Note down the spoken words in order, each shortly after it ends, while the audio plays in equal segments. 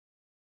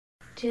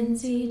Gen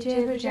Z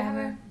jibber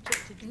jabber.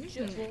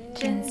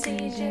 Gen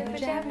Z jibber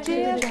jabber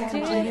jibber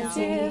jabber. Gen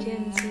Z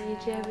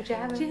jibber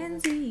jabber. Gen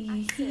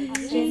Z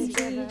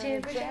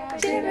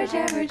jibber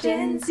jabber.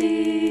 Gen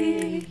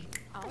Z.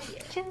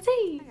 Gen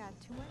Z.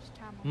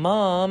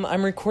 Mom,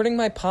 I'm recording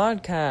my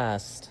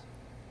podcast.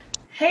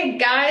 Hey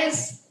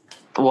guys.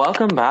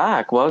 Welcome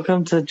back.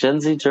 Welcome to Gen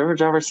Z Jibber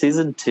Jabber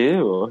Season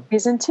 2.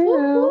 Season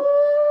 2.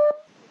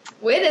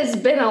 It has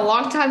been a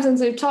long time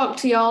since we've talked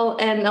to y'all,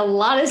 and a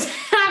lot has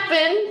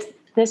happened.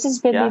 This has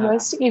been the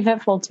most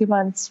eventful 2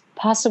 months,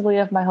 possibly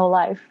of my whole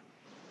life.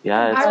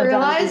 Yeah, I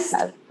realized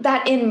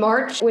that in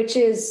March, which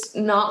is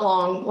not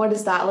long, what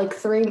is that, like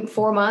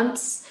 3-4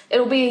 months?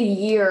 It'll be a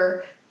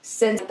year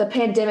since the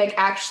pandemic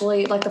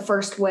actually, like the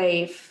first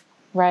wave.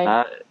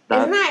 Right.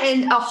 Isn't that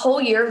in a whole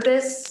year of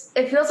this?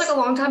 It feels like a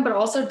long time, but it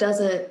also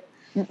doesn't.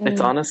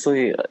 It's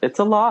honestly, it's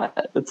a lot.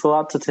 It's a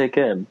lot to take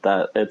in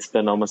that it's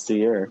been almost a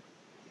year.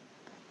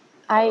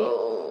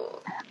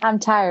 I'm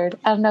tired.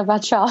 I don't know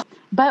about y'all.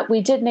 But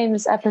we did name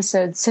this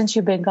episode Since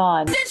You've Been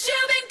Gone.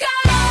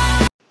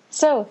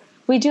 So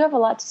we do have a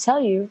lot to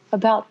tell you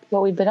about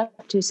what we've been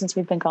up to since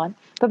we've been gone.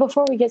 But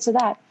before we get to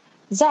that,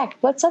 Zach,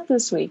 what's up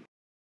this week?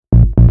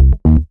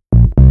 You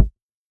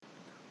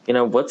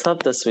know, what's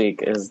up this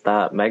week is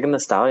that Megan Thee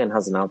Stallion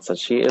has announced that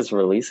she is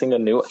releasing a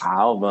new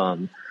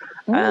album.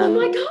 Oh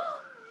my god.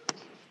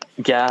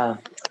 Yeah,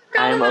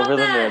 I'm over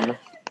the moon.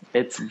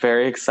 It's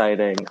very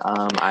exciting.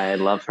 I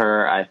love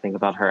her. I think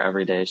about her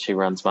every day. She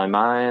runs my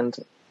mind.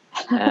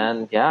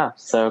 And yeah,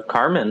 so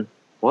Carmen,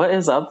 what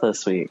is up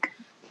this week?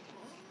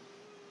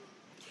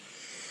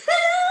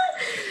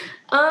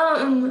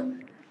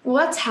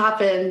 What's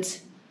happened?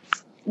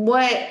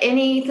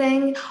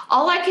 Anything?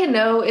 All I can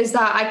know is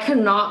that I could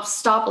not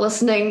stop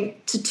listening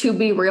to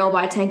Be Real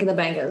by Tank and the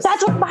Bangas.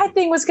 That's what my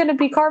thing was going to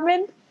be,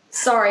 Carmen.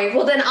 Sorry.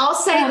 Well, then I'll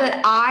say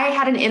that I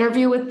had an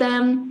interview with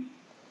them.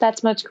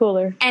 That's much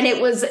cooler. And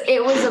it was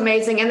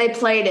amazing, and they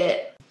played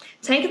it.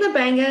 Tank and the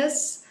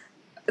Bangas,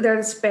 they're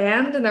this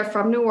band, and they're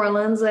from New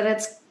Orleans, and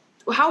it's,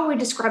 how would we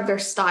describe their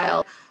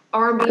style?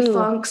 R&B,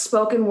 funk,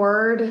 spoken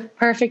word.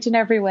 Perfect in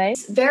every way.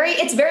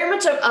 It's very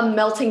much a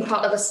melting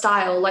pot of a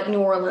style, like New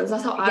Orleans.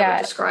 That's how I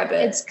would describe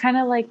it. It's kind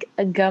of like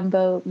a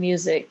gumbo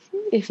music,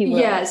 if you will.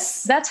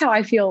 Yes. That's how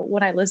I feel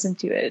when I listen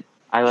to it.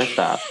 I like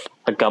that.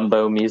 A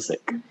gumbo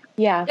music.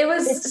 Yeah. It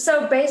was,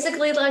 so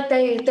basically, like,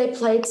 they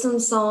played some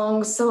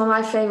songs, some of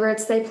my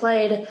favorites. They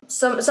played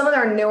some of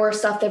their newer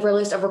stuff they've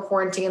released over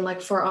quarantine,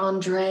 like For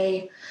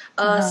Andre.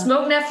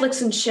 Smoke,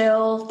 Netflix, and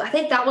Chill. I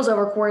think that was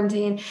over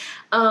quarantine.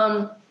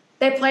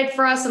 They played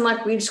for us, and,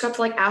 like, we just got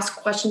to, like, ask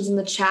questions in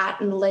the chat,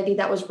 and the lady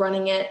that was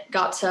running it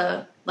got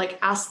to, like,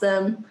 ask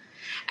them.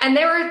 And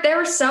they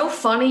were so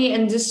funny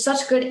and just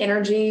such good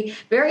energy,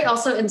 very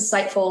also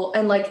insightful,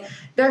 and, like,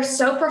 they're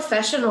so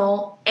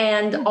professional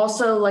and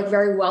also, like,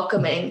 very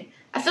welcoming.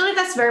 I feel like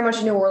that's very much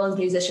a New Orleans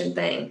musician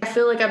thing. I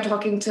feel like I'm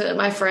talking to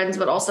my friends,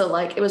 but also,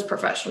 like, it was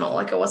professional.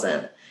 Like, it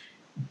wasn't...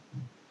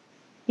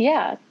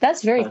 Yeah,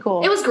 that's very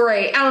cool. It was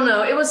great. I don't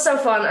know. It was so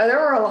fun. There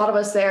were a lot of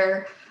us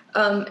there.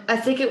 I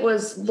think it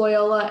was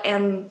Loyola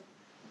and,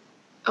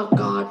 oh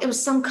God, it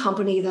was some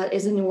company that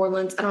is in New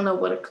Orleans. I don't know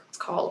what it's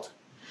called.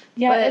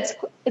 Yeah, but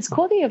it's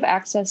cool that you have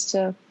access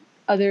to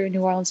other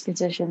New Orleans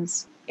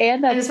musicians.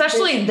 And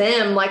especially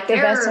them, like the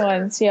best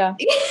ones, yeah.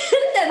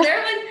 And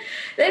they're like,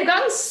 they've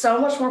gotten so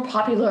much more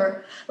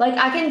popular. Like,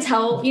 I can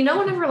tell, you know,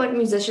 whenever, like,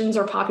 musicians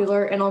are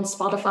popular and on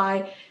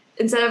Spotify,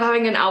 instead of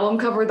having an album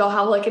cover, they'll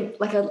have like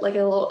a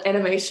little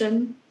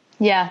animation.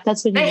 Yeah,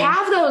 that's what they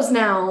have those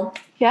now.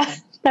 Yeah.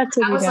 That's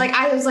what I was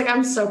like,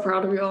 I'm so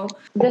proud of y'all.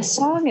 This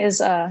song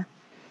is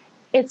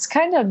it's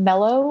kind of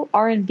mellow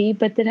R&B,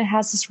 but then it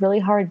has this really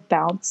hard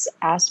bounce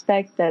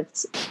aspect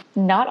that's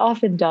not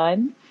often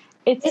done.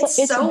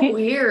 It's so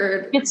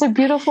weird. It's a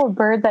beautiful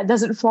bird that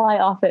doesn't fly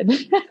often,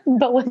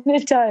 but when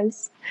it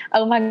does,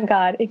 oh my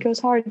God, it goes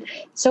hard.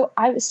 So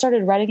I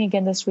started running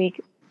again this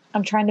week.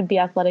 I'm trying to be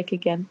athletic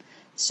again.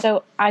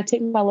 So I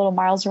take my little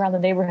miles around the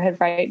neighborhood,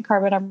 right?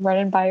 Carmen, I'm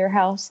running by your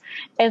house.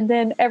 And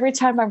then every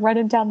time I'm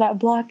running down that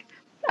block,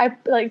 I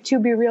like To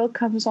Be Real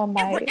comes on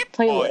my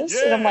playlist,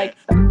 and I'm like,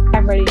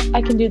 I'm ready.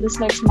 I can do this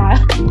next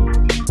mile.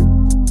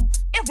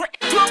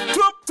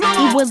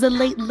 It was a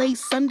late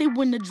Sunday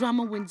when the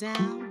drama went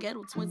down.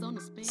 Ghetto twins on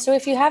the spin. So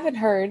if you haven't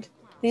heard,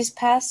 these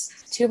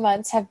past 2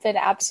 months have been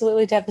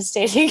absolutely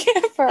devastating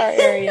for our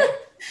area.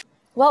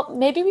 Well,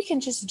 maybe we can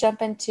just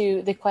jump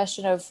into the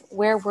question of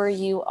where were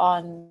you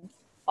on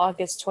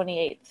August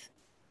 28th?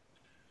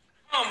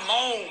 Come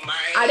on, man.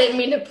 I didn't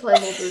mean to play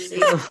Lil Boosie.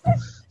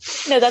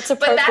 No, that's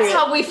appropriate. But that's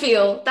how we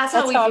feel. That's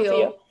how we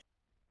feel.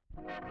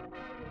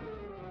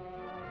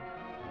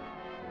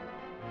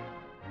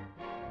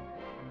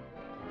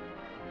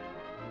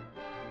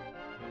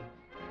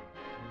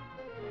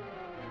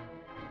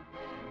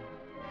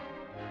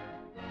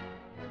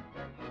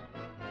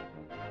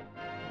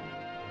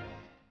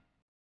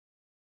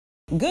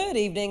 Good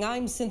evening,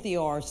 I'm Cynthia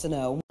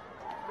Arsenault.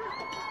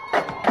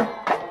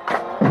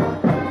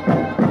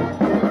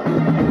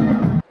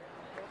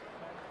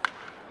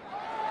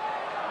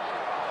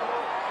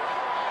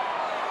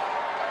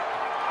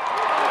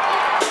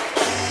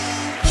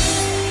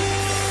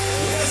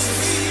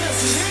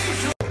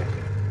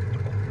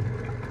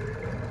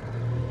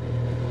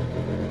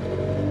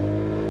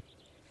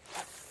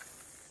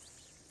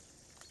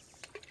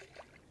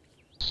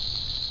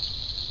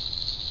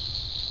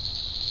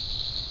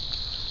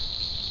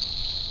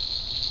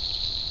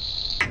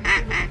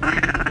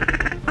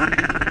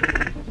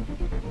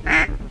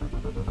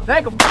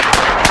 Thank him.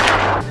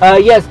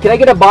 Yes, can I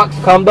get a box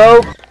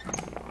combo?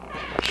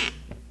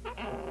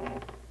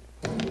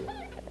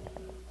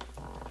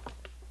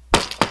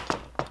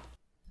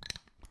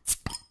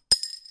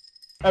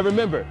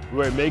 Remember,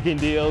 we're making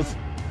deals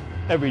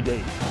every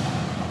day.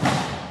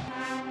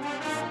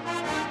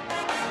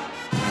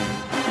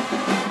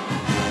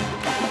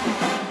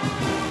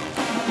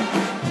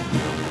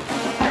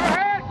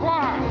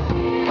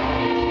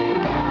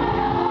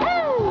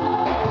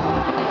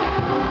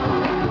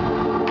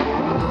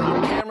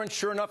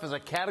 Sure enough, is a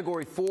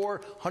Category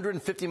 4,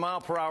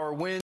 150-mile-per-hour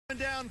wind.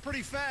 Down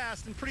pretty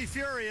fast and pretty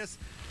furious.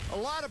 A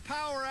lot of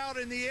power out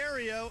in the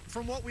area.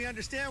 From what we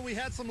understand, we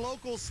had some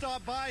locals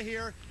stop by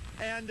here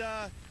and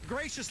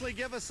graciously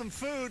give us some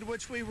food,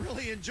 which we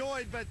really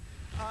enjoyed. But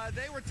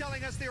they were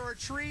telling us there were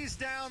trees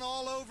down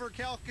all over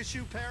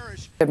Calcasieu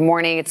Parish. Good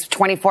morning. It's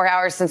 24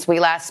 hours since we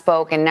last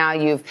spoke, and now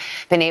you've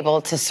been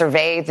able to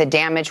survey the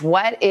damage.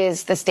 What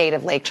is the state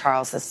of Lake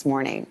Charles this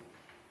morning?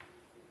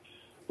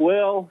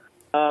 Well,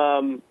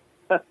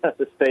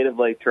 the state of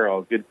Lake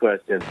Charles. Good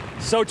question.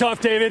 So tough,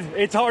 David.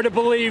 It's hard to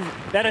believe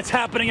that it's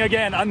happening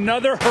again.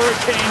 Another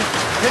hurricane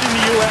hitting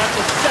the U.S.,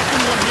 the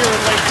second one here in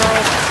Lake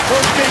Charles.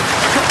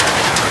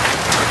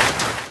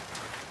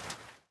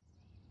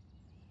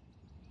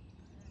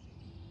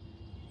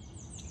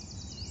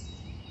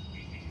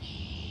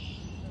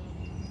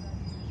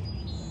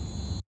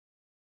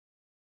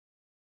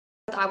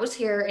 I was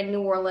here in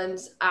New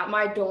Orleans at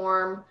my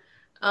dorm.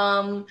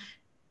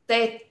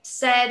 They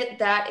said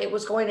that it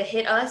was going to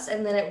hit us,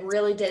 and then it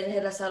really didn't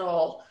hit us at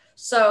all.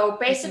 So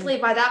basically,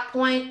 by that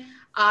point,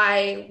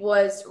 I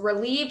was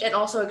relieved and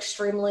also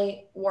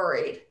extremely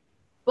worried.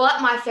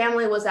 But my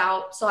family was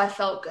out, so I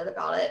felt good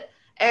about it.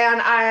 And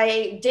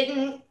I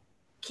didn't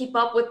keep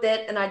up with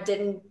it, and I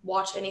didn't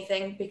watch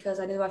anything because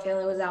I knew my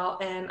family was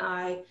out, and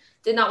I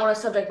did not want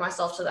to subject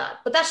myself to that.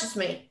 But that's just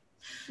me.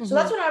 Mm-hmm. So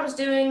that's what I was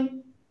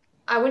doing.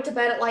 I went to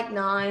bed at like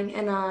 9,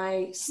 and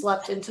I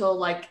slept until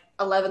like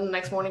 11 the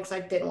next morning because I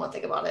didn't want to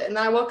think about it. And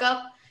then I woke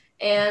up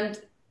and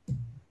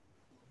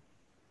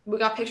we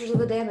got pictures of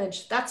the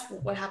damage. That's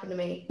what happened to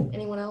me.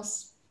 Anyone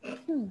else?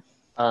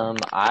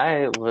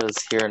 I was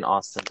here in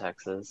Austin,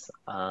 Texas.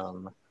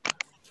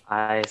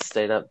 I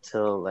stayed up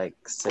till like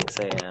 6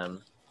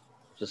 a.m.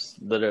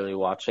 just literally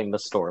watching the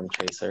storm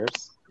chasers.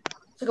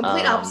 It's the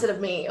complete opposite of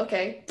me.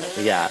 Okay.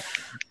 Yeah.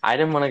 I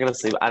didn't want to go to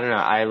sleep. I don't know.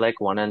 I like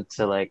wanted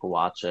to like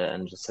watch it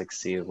and just like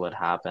see what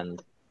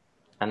happened.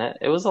 And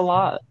it was a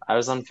lot. I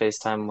was on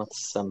FaceTime with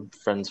some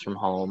friends from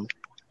home,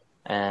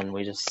 and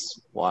we just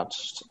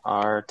watched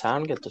our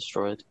town get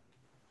destroyed.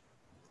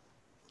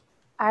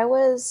 I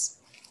was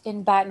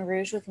in Baton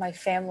Rouge with my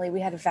family.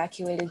 We had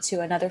evacuated to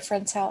another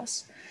friend's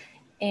house,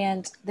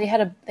 and they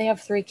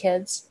have 3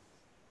 kids,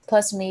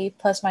 plus me,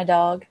 plus my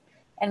dog,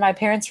 and my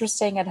parents were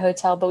staying at a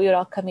hotel, but we would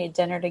all come eat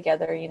dinner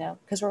together, you know,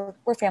 because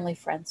we're family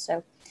friends.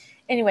 So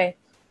anyway,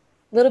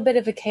 a little bit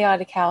of a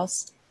chaotic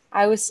house.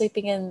 I was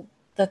sleeping in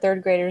the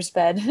 3rd grader's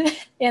bed.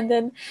 And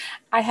then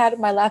I had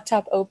my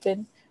laptop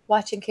open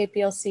watching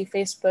KPLC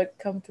Facebook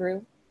come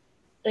through.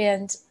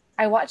 And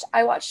I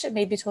watched it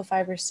maybe till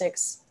 5 or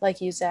 6,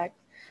 like you, Zach.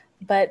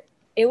 But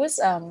it was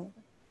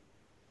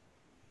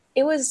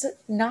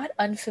not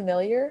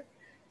unfamiliar.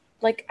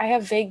 Like I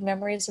have vague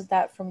memories of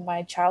that from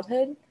my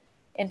childhood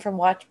and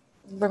from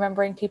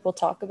remembering people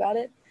talk about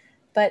it.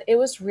 But it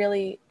was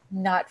really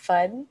not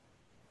fun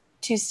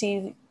to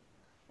see,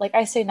 like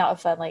I say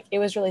not fun, like it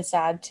was really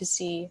sad to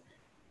see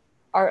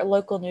our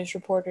local news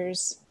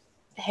reporters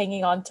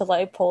hanging on to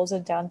light poles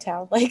in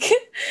downtown. Like,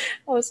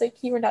 I was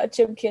like, you were not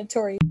Jim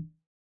Cantore.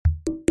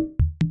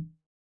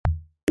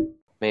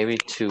 Maybe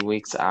 2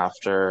 weeks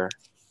after,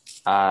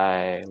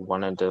 I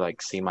wanted to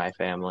like see my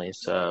family,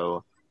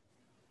 so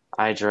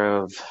I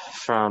drove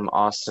from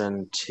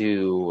Austin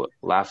to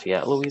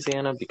Lafayette,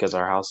 Louisiana, because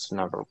our house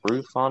didn't have a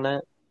roof on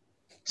it.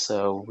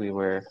 So we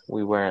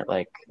weren't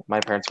like, my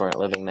parents weren't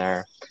living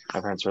there.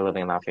 My parents were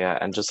living in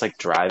Lafayette, and just like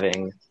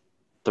driving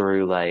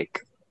through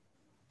like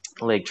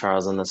Lake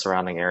Charles and the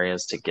surrounding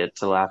areas to get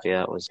to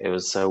Lafayette was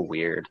so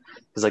weird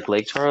because like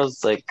Lake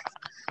Charles like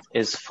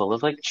is full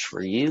of like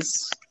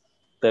trees.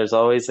 There's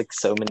always like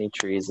so many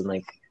trees and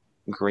like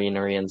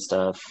greenery and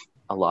stuff.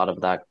 A lot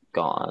of that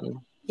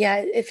gone. Yeah,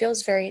 it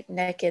feels very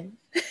naked.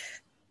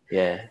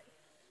 Yeah.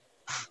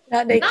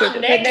 Not naked.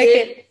 Not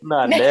naked.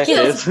 Not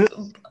naked.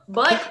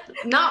 But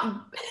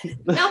not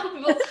people.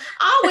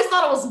 I always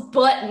thought it was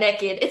butt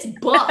naked. It's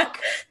buck.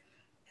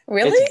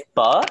 Really? It's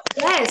buck?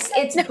 Yes,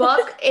 it's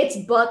buck. It's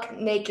buck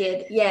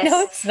naked. Yes.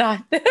 No, it's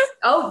not.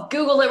 Oh,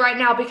 Google it right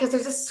now because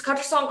there's this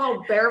country song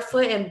called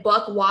Barefoot and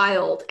Buck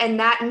Wild, and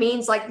that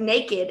means like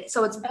naked.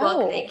 So it's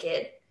buck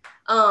naked.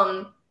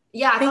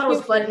 Yeah, I thought it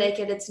was butt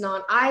naked. It's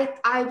not.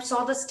 I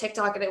saw this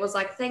TikTok and it was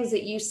like things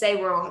that you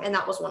say wrong, and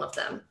that was one of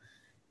them.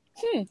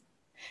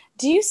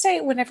 Do you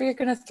say whenever you're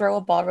going to throw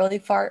a ball really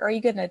far, are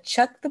you going to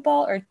chuck the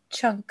ball or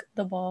chunk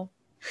the ball?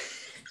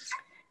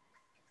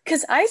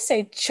 Because I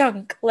say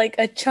chunk, like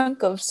a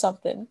chunk of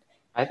something.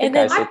 I think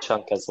I say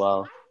chunk as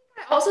well.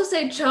 I Also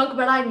say chunk,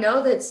 but I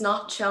know that it's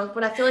not chunk.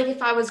 But I feel like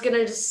if I was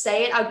gonna just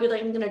say it, I'd be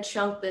like, I'm gonna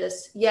chunk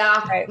this.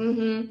 Yeah. Right.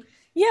 Mm-hmm.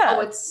 Yeah.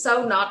 Oh, it's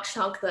so not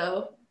chunk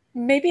though.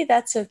 Maybe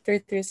that's a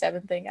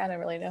 337 thing. I don't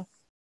really know.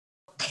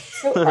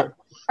 So,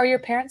 are your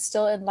parents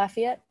still in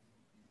Lafayette?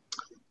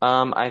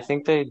 I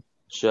think they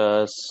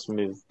just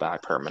moved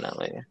back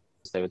permanently.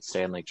 They would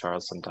stay in Lake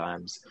Charles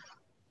sometimes,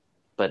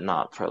 but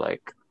not for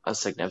like a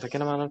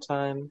significant amount of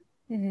time.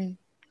 Mm-hmm.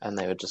 And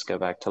they would just go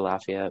back to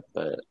Lafayette.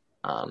 But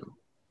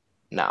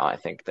now I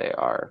think they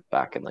are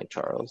back in Lake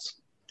Charles.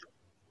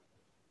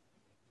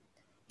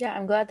 Yeah,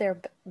 I'm glad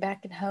they're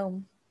back at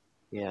home.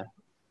 Yeah.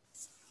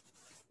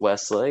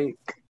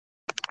 Westlake.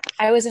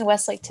 I was in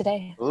Westlake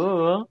today.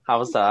 Ooh, how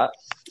was that?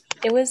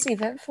 It was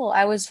eventful.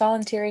 I was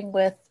volunteering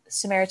with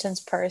Samaritan's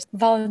Purse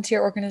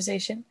volunteer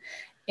organization,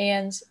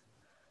 and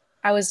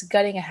I was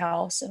gutting a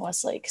house in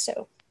Westlake,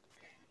 so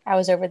I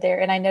was over there,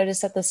 and I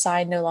noticed that the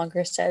sign no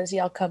longer says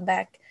 "Y'all come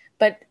back,"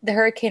 but the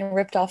hurricane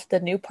ripped off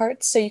the new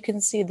parts, so you can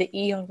see the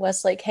E on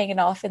Westlake hanging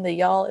off and the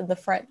y'all in the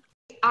front.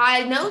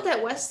 I know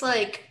that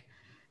Westlake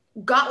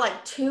got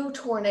like 2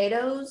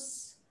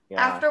 tornadoes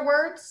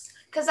afterwards.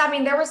 Because, I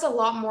mean, there was a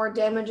lot more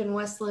damage in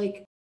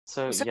Westlake.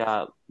 So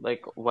yeah,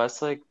 like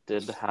Westlake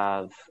did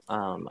have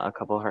a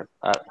couple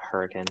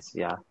hurricanes,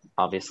 yeah,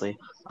 obviously.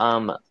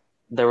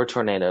 There were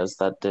tornadoes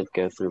that did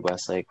go through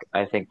Westlake.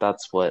 I think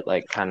that's what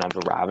like kind of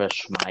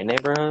ravished my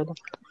neighborhood,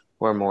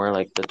 were more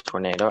like the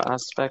tornado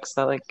aspects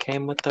that like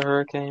came with the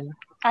hurricane.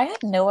 I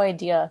had no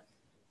idea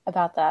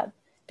about that.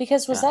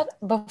 Because was that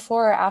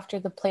before or after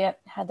the plant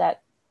had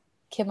that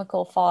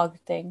chemical fog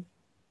thing?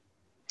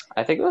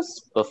 I think it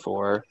was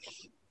before.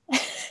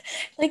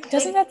 Like,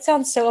 doesn't that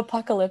sound so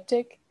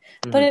apocalyptic?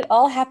 Mm-hmm. But it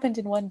all happened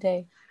in one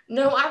day.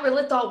 No, I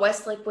really thought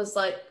Westlake was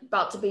like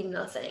about to be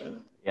nothing.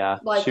 Yeah,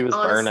 like she was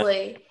honestly,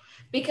 burning.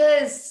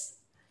 Because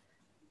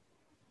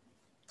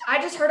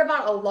I just heard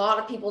about a lot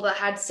of people that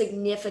had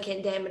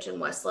significant damage in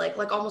Westlake.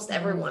 Like almost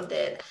everyone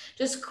did.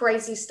 Just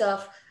crazy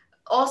stuff.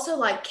 Also,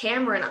 like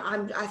Cameron,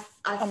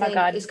 I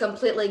think is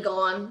completely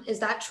gone. Is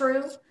that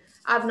true?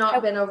 I've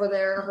not been over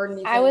there or heard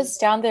anything. I was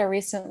down there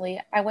recently.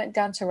 I went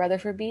down to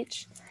Rutherford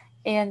Beach,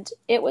 and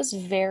it was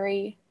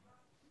very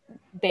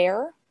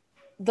bare.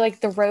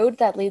 Like the road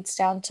that leads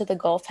down to the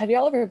Gulf. Have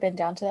y'all ever been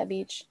down to that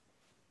beach?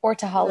 Or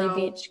to Holly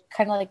Beach?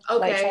 Kind of like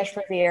White Trash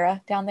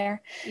Riviera down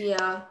there.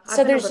 Yeah.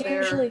 So there's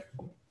usually,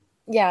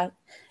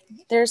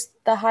 there's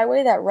the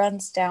highway that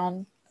runs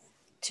down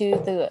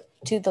to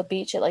the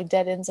beach. It like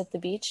dead ends at the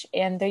beach,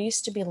 and there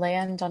used to be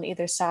land on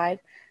either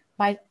side.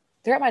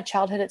 Throughout my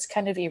childhood, it's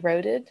kind of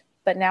eroded,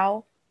 but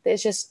now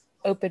it's just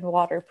open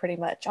water pretty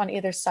much on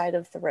either side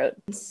of the road.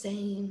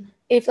 Insane.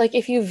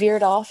 If you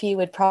veered off, you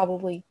would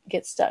probably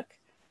get stuck.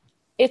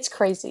 It's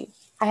crazy.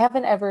 I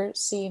haven't ever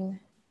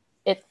seen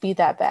it be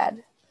that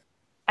bad.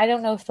 I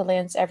don't know if the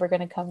land's ever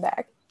going to come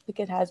back like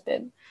it has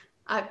been.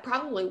 I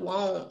probably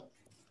won't.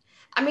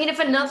 I mean, if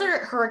another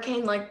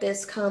hurricane like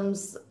this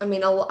comes, I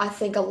mean, I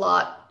think a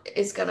lot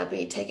is going to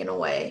be taken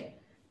away.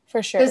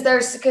 For sure.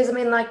 Because I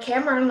mean, like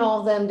Cameron and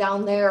all of them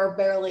down there are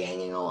barely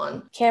hanging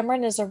on.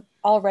 Cameron is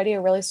already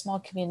a really small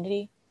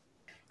community.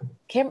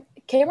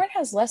 Cameron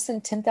has less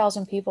than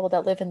 10,000 people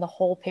that live in the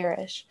whole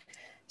parish.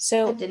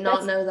 So I did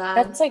not know that.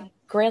 That's like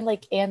Grand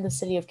Lake and the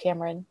city of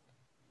Cameron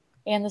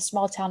and the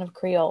small town of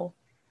Creole.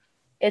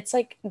 It's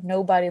like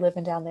nobody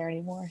living down there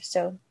anymore.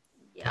 So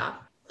yeah,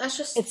 that's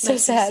just it's so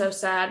sad. So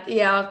sad.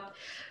 Yeah.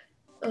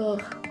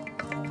 Ugh.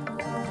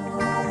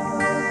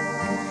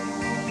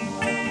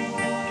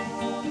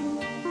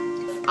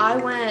 I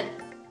went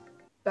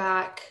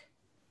back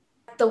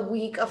the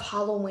week of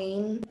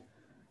Halloween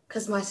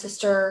because my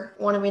sister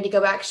wanted me to go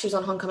back. She was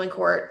on homecoming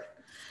court.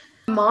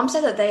 Mom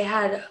said that they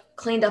had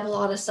cleaned up a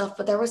lot of stuff,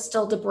 but there was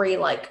still debris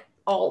like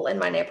all in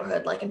my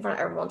neighborhood, like in front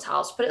of everyone's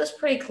house. But it was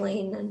pretty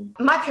clean. And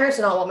my parents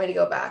did not want me to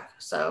go back,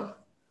 so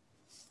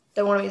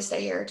they wanted me to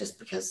stay here just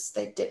because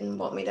they didn't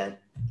want me to.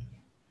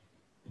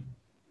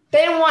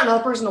 They didn't want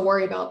another person to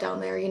worry about down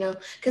there, you know,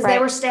 because they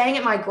were staying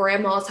at my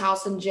grandma's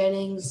house in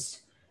Jennings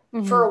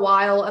for a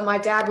while, and my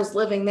dad was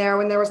living there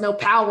when there was no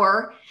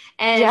power.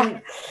 And,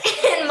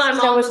 and my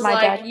mom was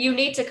like, you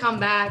need to come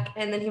back.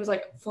 And then he was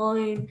like,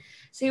 fine.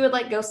 So he would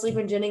like go sleep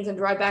in Jennings and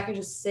drive back and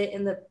just sit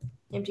in the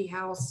empty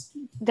house.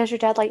 Does your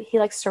dad he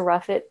likes to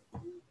rough it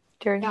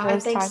during his time? I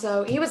think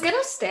so. He was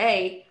gonna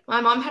stay.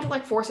 My mom had to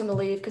like force him to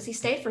leave because he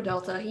stayed for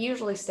Delta. He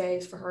usually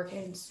stays for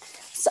hurricanes.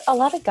 So a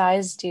lot of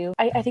guys do.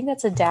 I think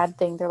that's a dad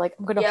thing. They're like,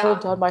 I'm gonna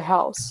hold down my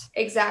house.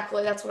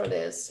 Exactly, that's what it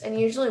is. And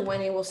usually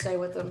Winnie will stay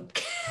with him.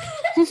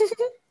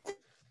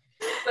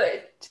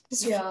 But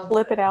just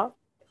flip it out.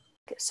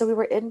 So we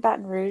were in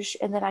Baton Rouge,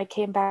 and then I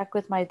came back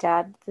with my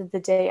dad the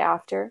day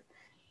after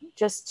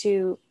just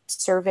to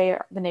survey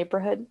the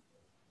neighborhood,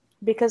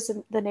 because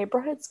the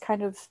neighborhood's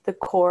kind of the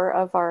core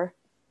of our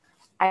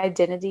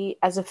identity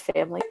as a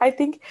family. I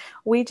think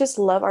we just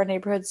love our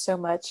neighborhood so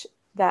much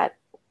that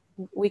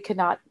we could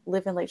not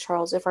live in Lake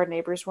Charles if our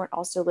neighbors weren't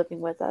also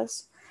living with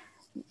us.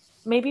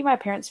 Maybe my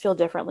parents feel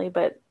differently,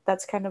 but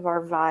that's kind of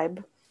our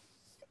vibe.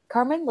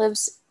 Carmen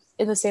lives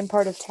in the same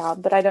part of town,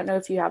 but I don't know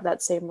if you have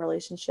that same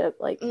relationship.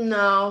 Like,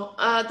 no,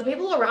 the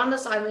people around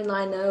us, I mean,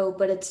 I know,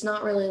 but it's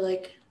not really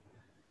like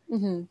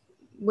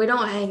we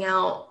don't hang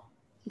out.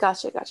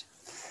 Gotcha.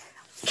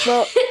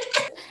 Well,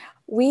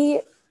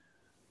 we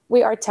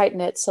are tight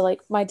knit. So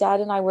like my dad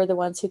and I were the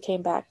ones who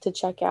came back to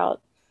check it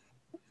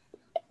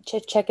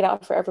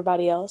out for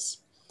everybody else.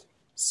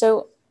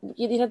 So,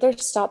 you know,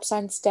 there's stop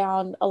signs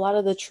down. A lot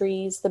of the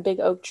trees, the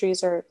big oak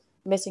trees, are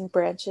missing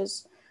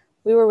branches.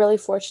 We were really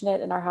fortunate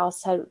and our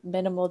house had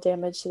minimal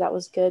damage, so that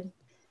was good.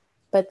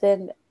 But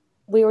then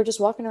we were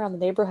just walking around the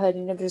neighborhood,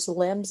 you know, there's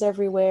limbs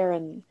everywhere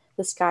and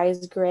the sky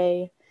is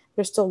gray.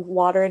 There's still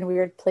water in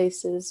weird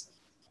places.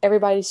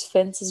 Everybody's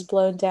fence is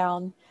blown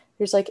down.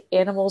 There's like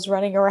animals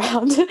running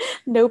around.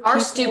 No people. Our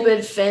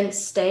stupid fence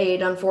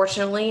stayed,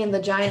 unfortunately, and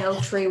the giant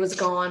oak tree was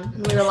gone.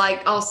 And we were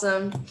like,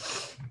 awesome.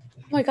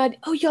 Oh my God.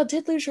 Oh, y'all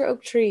did lose your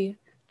oak tree.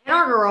 And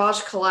our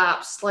garage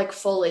collapsed, like,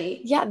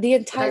 fully. Yeah, the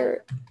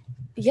entire...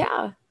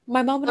 Yeah.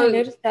 My mom and I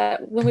noticed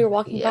that when we were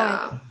walking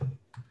by.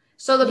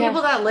 So the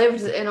people that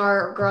lived in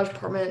our garage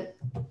apartment...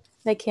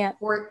 They can't.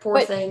 Poor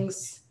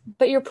things.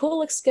 But your pool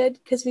looks good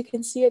because we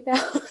can see it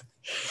now.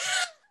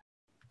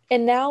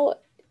 And now...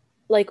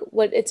 Like,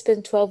 it's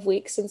been 12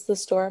 weeks since the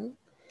storm.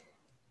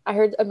 I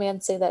heard a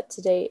man say that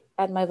today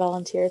at my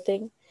volunteer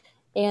thing.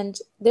 And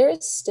there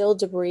is still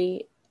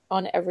debris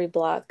on every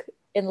block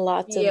and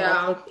lots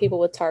of people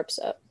with tarps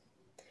up.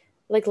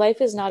 Like,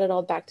 life is not at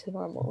all back to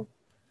normal.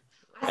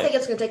 I think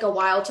it's going to take a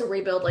while to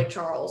rebuild Lake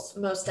Charles,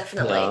 most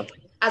definitely,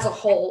 as a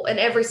whole, in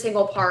every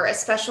single part,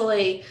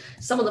 especially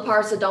some of the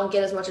parts that don't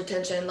get as much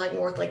attention, like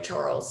North Lake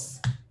Charles.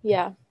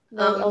 Yeah,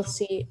 I'll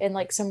see in,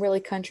 like, some really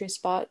country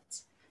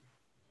spots.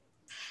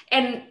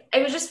 And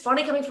it was just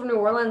funny coming from New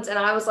Orleans, and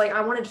I was like,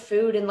 I wanted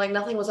food, and like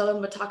nothing was other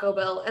than Taco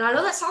Bell. And I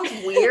know that sounds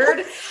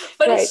weird,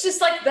 but it's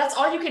just like that's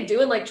all you can do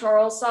in Lake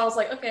Charles. So I was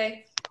like,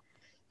 okay.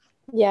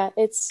 Yeah,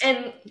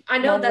 and I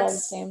know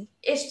that's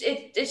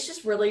it's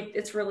just really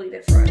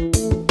different.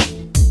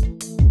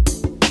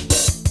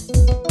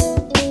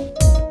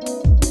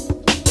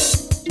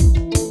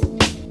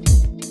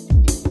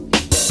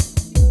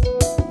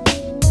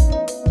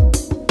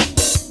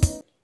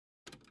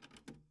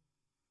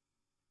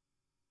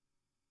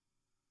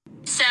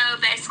 So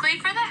basically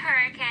for the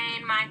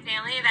hurricane, my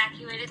family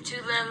evacuated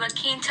to La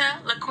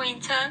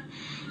Quinta,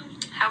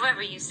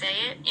 however you say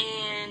it,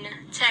 in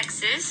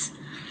Texas,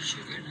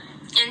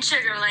 in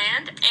Sugar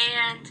Land,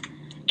 and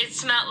it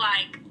smelled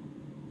like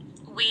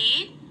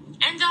weed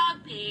and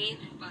dog pee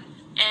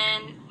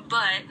and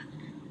butt,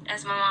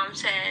 as my mom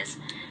says.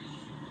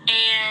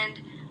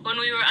 And when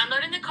we were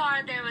unloading the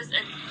car, there was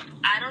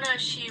I don't know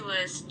if she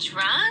was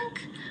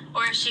drunk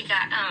or if she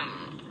got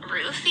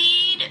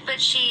roofied,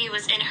 but she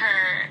was in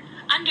her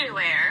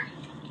underwear,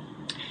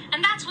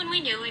 and that's when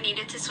we knew we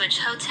needed to switch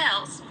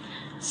hotels.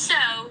 So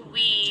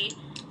we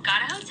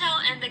got a hotel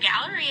in the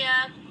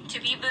Galleria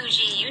to be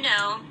bougie, you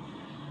know,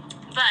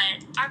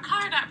 but our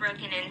car got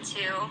broken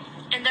into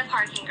in the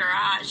parking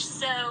garage.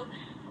 So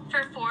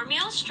for 4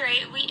 meals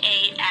straight, we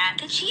ate at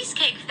the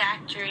Cheesecake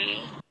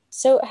Factory.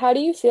 So how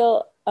do you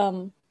feel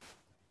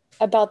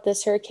about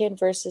this hurricane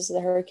versus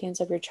the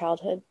hurricanes of your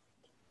childhood?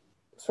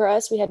 For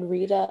us, we had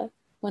Rita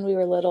when we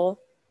were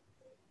little,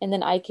 and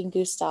then Ike and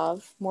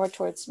Gustav, more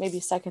towards maybe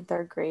 2nd,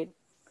 3rd grade.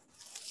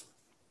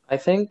 I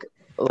think,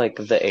 like,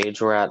 the age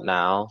we're at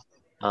now,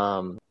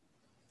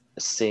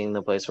 seeing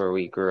the place where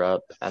we grew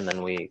up, and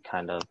then we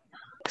kind of,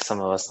 some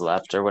of us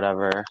left or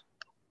whatever,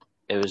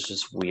 it was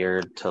just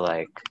weird to,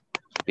 like,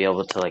 be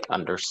able to, like,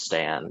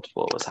 understand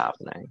what was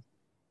happening.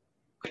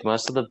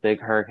 Most of the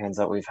big hurricanes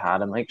that we've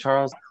had in Lake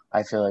Charles,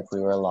 I feel like we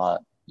were a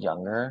lot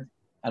younger.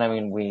 And I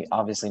mean, we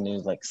obviously knew,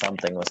 like,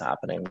 something was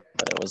happening,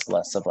 but it was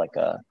less of, like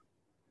a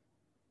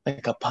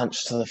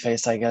punch to the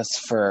face, I guess,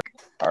 for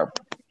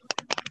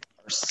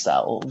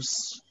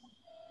ourselves,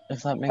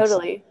 if that makes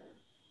sense.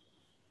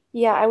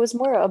 Yeah, I was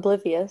more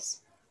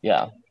oblivious.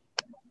 Yeah.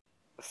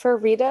 For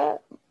Rita,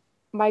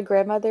 my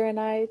grandmother and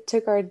I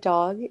took our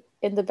dog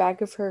in the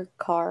back of her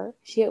car.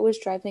 She was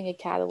driving a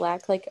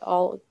Cadillac, like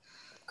all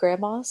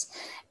grandmas.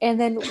 And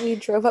then we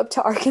drove up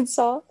to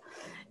Arkansas,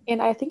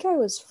 and I think I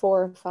was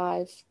 4 or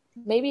 5,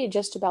 maybe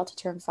just about to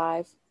turn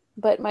 5.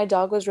 But my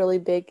dog was really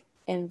big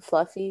and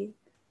fluffy.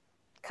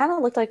 Kind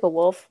of looked like a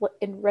wolf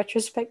in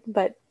retrospect,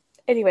 but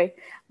anyway,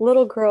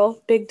 little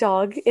girl, big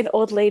dog, an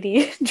old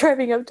lady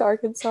driving up to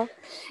Arkansas,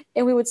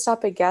 and we would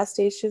stop at gas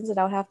stations, and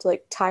I would have to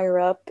like tie her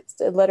up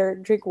and let her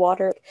drink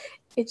water.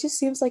 It just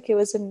seems like it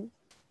was in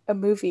a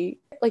movie,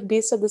 like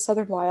Beasts of the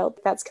Southern Wild.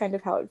 That's kind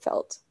of how it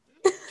felt.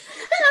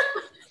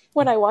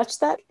 When I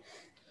watched that,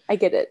 I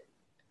get it,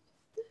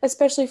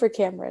 especially for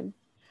Cameron.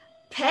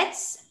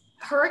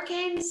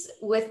 Hurricanes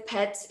with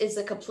pets is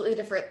a completely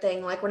different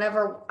thing. Like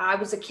whenever I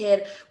was a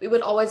kid, we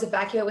would always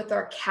evacuate with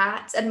our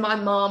cats, and my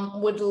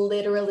mom would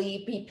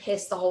literally be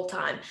pissed the whole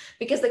time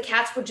because the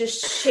cats would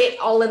just shit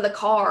all in the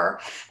car.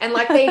 And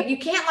like you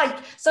can't like,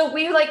 so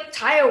we like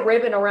tie a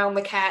ribbon around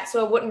the cat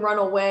so it wouldn't run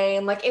away.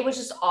 And like, it was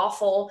just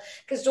awful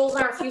because Jules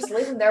and I refused to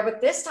leave them there. But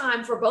this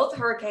time for both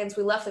hurricanes,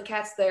 we left the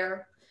cats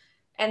there.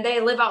 and they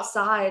live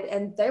outside,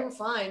 and they were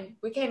fine.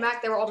 We came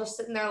back, they were all just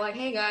sitting there like,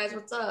 hey guys,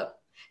 what's up?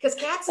 Because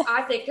cats,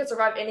 I think, can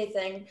survive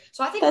anything.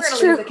 So I think we're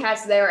going to leave the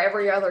cats there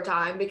every other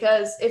time,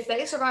 because if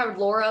they survived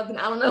Laura, then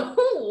I don't know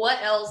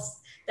what else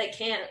they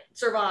can't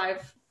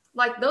survive.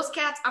 Like, those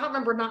cats, I don't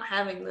remember not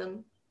having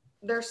them.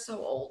 They're so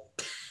old.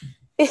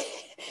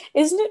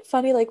 Isn't it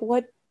funny, like,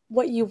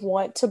 what you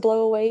want to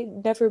blow away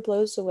never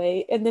blows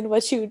away, and then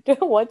what you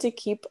don't want to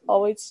keep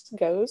always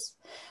goes?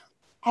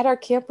 At our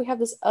camp, we have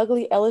this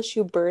ugly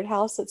LSU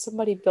birdhouse that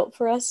somebody built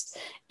for us,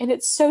 and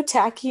it's so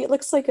tacky. It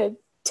looks like a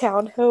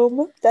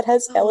townhome that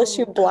has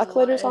LSU block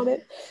letters on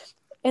it.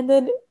 And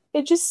then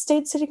it just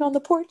stayed sitting on the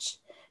porch.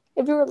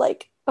 And we were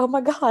like, oh my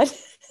God.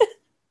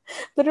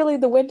 Literally,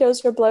 the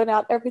windows are blown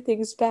out.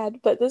 Everything's bad.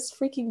 But this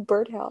freaking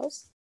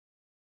birdhouse.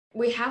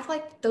 We have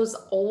like those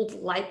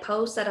old light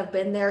posts that have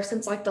been there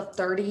since like the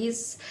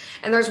 30s.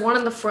 And there's one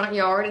in the front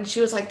yard. And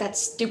she was like, that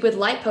stupid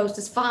light post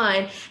is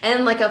fine.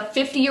 And like a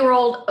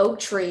 50-year-old oak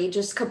tree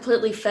just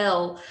completely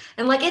fell.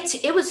 And like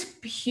it was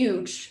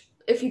huge.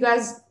 If you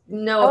guys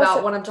know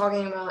about what I'm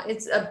talking about,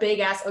 it's a big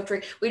ass oak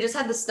tree. We just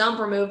had the stump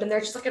removed, and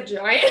there's just like a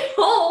giant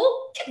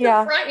hole in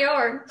the front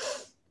yard.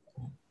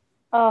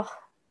 Oh,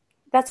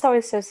 that's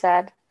always so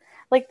sad.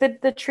 Like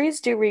the trees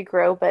do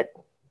regrow, but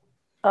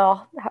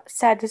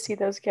sad to see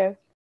those go.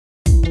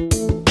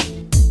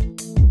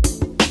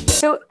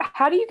 So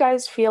how do you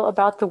guys feel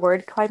about the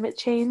word climate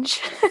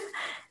change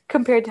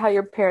compared to how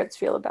your parents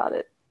feel about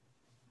it?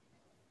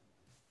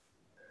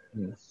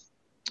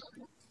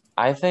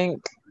 I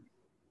think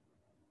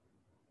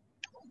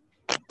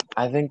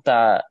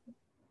that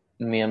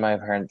me and my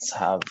parents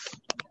have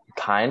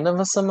kind of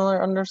a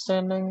similar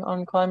understanding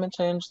on climate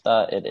change,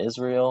 that it is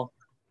real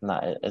and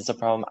that it is a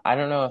problem. I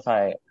don't know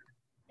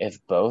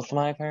if both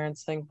my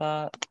parents think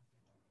that.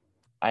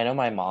 I know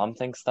my mom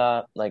thinks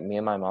that. Like, me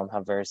and my mom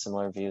have very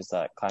similar views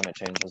that climate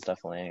change was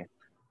definitely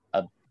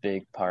a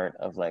big part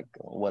of like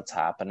what's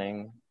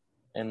happening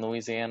in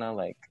Louisiana,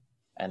 like,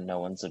 and no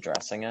one's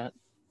addressing it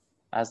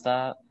as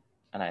that.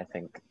 And I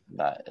think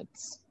that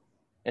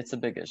it's a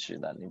big issue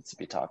that needs to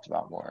be talked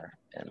about more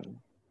in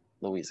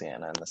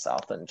Louisiana and the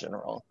South in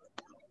general.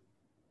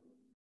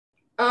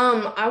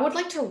 I would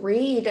like to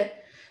read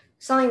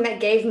something that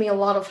gave me a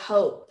lot of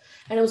hope.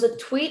 And it was a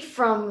tweet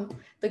from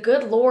the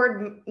good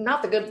Lord,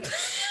 not the good,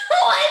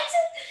 what?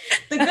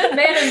 The good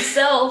man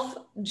himself,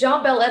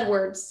 John Bel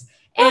Edwards.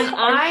 And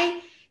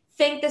I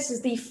think this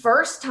is the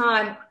first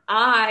time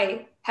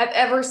I have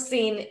ever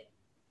seen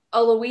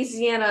a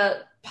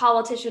Louisiana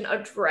politician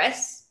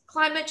address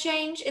climate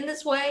change in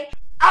this way.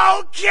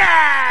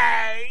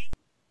 Okay!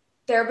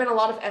 There have been a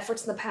lot of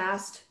efforts in the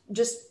past,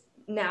 just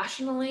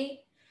nationally.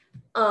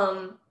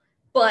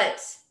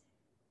 But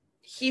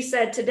he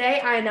said, today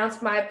I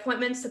announced my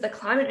appointments to the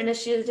Climate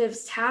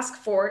Initiatives Task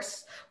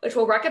Force, which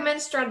will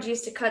recommend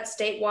strategies to cut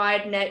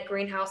statewide net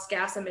greenhouse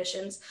gas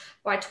emissions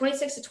by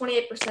 26 to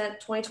 28%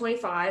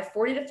 2025,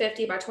 40 to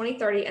 50 by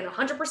 2030, and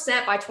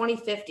 100% by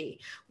 2050.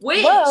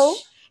 Which... Whoa.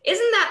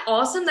 Isn't that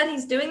awesome that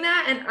he's doing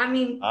that? And I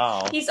mean,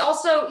 he's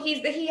also,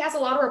 he has a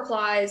lot of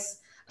replies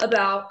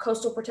about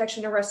coastal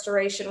protection and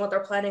restoration, what they're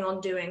planning on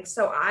doing.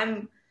 So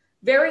I'm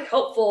very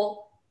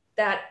hopeful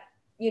that,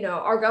 you know,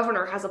 our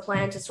governor has a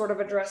plan to sort of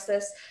address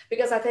this,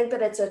 because I think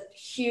that it's a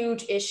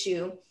huge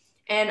issue.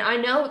 And I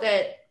know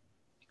that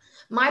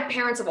my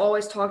parents have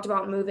always talked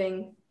about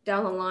moving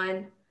down the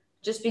line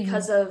just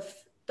because of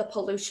the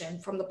pollution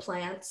from the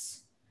plants.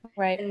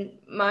 Right. And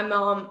my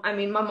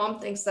mom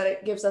thinks that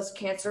it gives us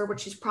cancer, which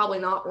she's probably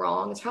not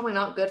wrong. It's probably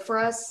not good for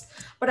us.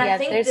 But I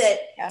think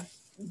that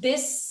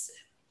this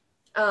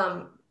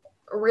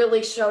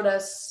really showed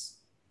us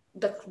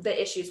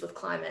the issues with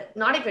climate,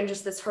 not even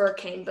just this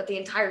hurricane, but the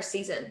entire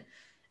season,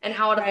 and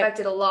how it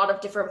affected a lot of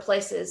different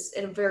places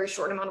in a very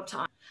short amount of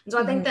time. And so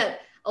I think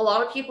that a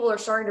lot of people are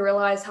starting to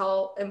realize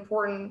how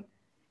important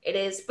it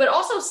is, but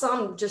also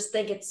some just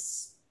think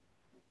it's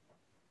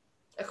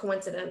a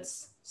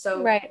coincidence.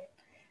 So right.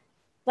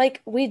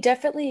 Like,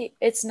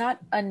 it's not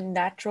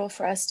unnatural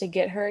for us to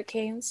get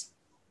hurricanes.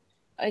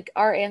 Like,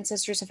 our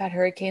ancestors have had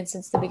hurricanes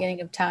since the beginning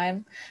of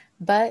time,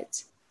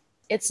 but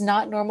it's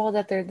not normal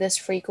that they're this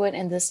frequent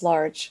and this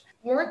large.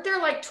 Weren't there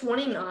like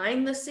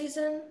 29 this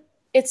season?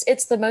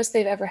 It's the most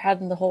they've ever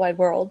had in the whole wide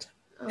world.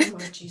 Oh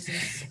my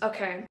Jesus.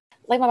 Okay.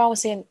 Like my mom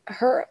was saying,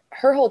 her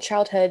whole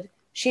childhood,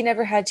 she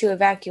never had to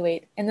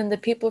evacuate. And then the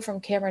people from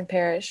Cameron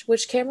Parish,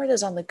 which Cameron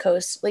is on the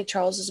coast, Lake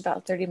Charles is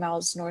about 30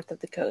 miles north of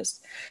the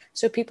coast.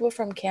 So people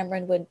from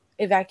Cameron would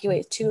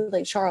evacuate to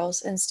Lake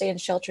Charles and stay in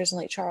shelters in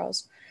Lake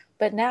Charles.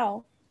 But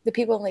now the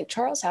people in Lake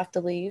Charles have to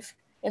leave,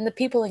 and the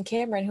people in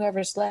Cameron,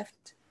 whoever's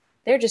left,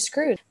 they're just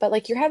screwed. But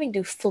like, you're having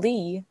to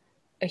flee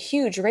a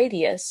huge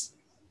radius,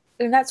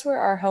 and that's where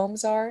our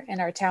homes are and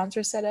our towns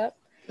are set up.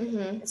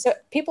 Mm-hmm. So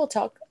people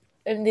talk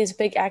in these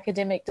big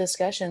academic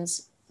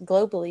discussions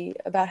globally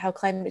about how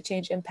climate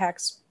change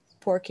impacts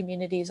poor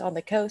communities on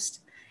the coast,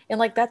 and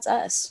like, that's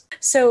us.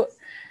 So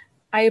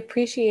I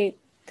appreciate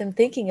them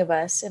thinking of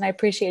us, and I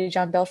appreciated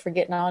John Bell for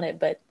getting on it,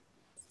 but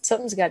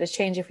something's got to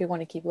change if we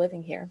want to keep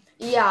living here.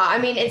 Yeah, I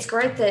mean, it's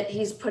great that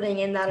he's putting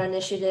in that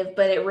initiative,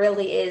 but it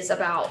really is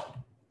about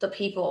the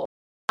people.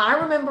 I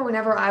remember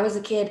whenever I was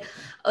a kid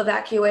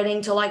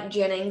evacuating to like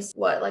Jennings,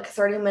 like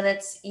 30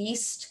 minutes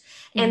east,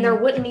 and there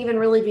wouldn't even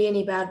really be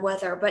any bad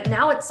weather. But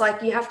now it's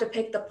like you have to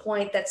pick the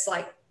point that's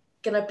like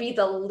going to be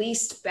the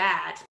least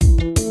bad.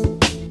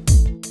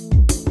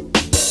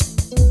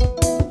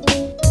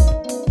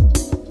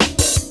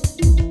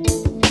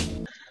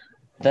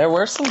 There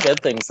were some good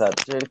things that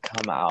did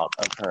come out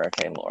of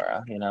Hurricane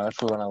Laura, you know, if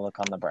we want to look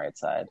on the bright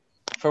side.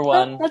 For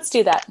one, let's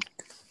do that.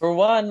 For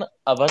one,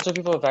 a bunch of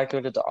people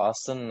evacuated to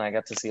Austin, and I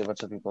got to see a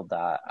bunch of people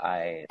that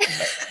I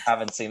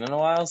haven't seen in a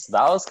while, so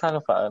that was kind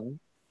of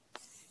fun.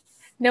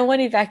 No one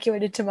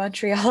evacuated to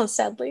Montreal,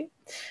 sadly.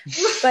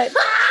 But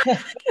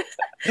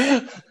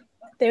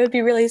they would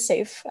be really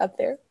safe up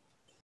there.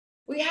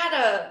 We had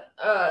a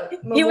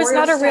he was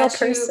not a real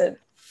person.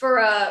 For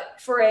a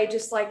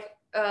just like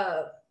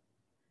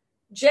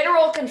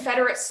general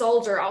Confederate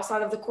soldier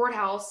outside of the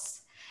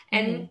courthouse,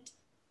 and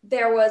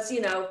there was, you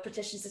know,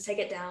 petitions to take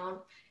it down.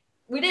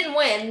 We didn't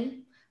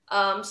win,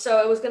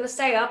 so it was going to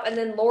stay up, and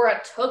then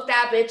Laura took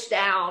that bitch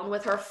down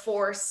with her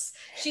force.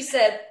 She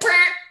said, "Brr,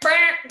 brr,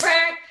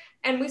 brr,"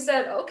 and we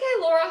said, "Okay,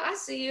 Laura, I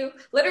see you."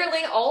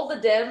 Literally, all the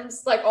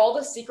Dems, like all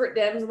the secret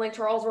Dems in Lake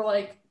Charles were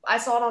like, I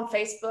saw it on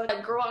Facebook,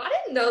 like, "Girl, I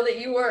didn't know that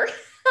you were."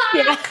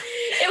 Yeah.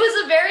 It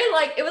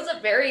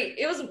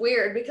was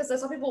weird because I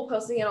saw people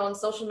posting it on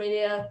social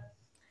media,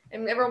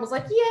 and everyone was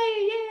like, "Yay,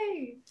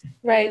 yay!"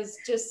 Right.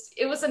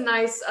 It was a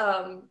nice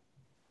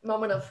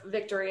moment of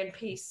victory and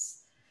peace.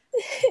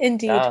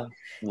 Indeed. Yeah,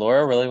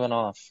 Laura really went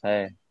off.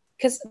 Hey,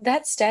 because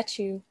that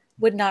statue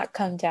would not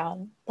come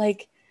down.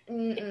 Like,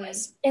 it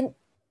was, and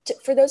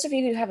for those of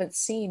you who haven't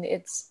seen,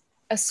 it's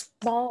a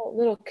small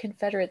little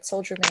Confederate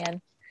soldier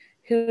man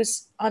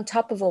who's on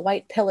top of a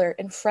white pillar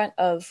in front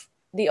of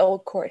the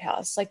old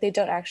courthouse. Like, they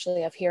don't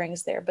actually have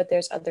hearings there, but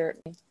there's other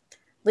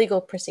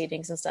legal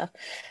proceedings and stuff.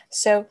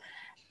 So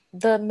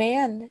the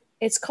man,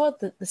 it's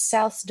called the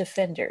South's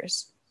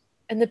Defenders,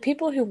 and the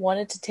people who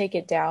wanted to take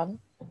it down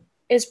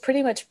is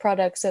pretty much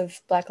products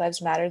of Black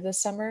Lives Matter this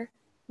summer,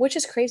 which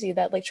is crazy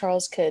that Lake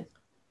Charles could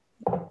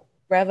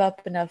rev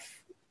up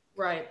enough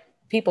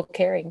people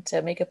caring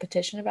to make a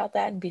petition about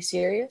that and be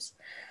serious.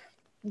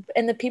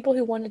 And the people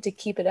who wanted to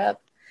keep it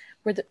up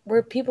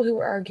were people who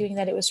were arguing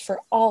that it was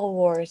for all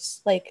wars,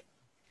 like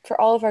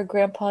for all of our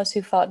grandpas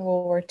who fought in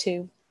World War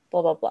II,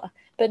 blah, blah, blah.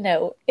 But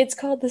no, it's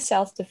called the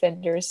South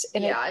Defenders,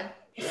 and it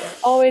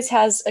always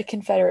has a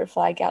Confederate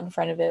flag out in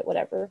front of it,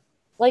 whatever.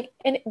 Like,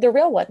 and the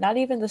real one, not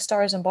even the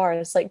stars and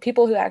bars, like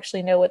people who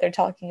actually know what they're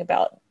talking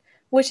about,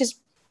 which is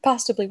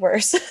possibly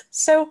worse.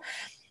 So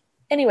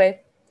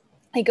anyway,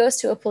 he goes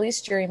to a police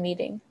jury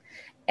meeting.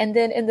 And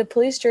then in the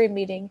police jury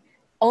meeting,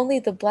 only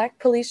the Black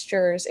police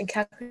jurors in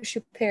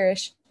Calcasieu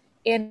Parish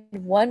and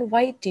one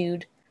white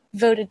dude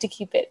voted to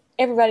keep it.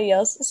 Everybody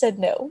else said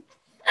no,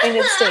 and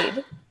it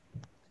stayed.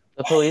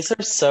 The police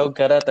are so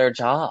good at their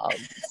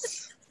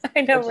jobs.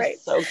 I know, right?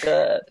 So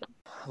good.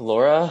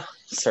 Laura,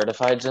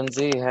 certified Gen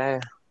Z,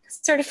 hey.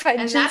 Certified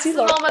and Gen that's Z the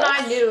Laura. moment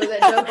I knew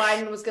that Joe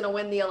Biden was going to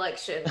win the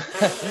election.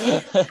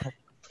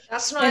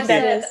 That's when I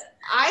said,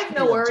 I have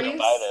no worries.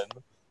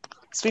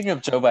 Speaking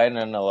of Joe Biden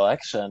and an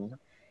election,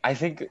 I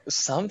think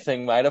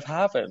something might have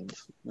happened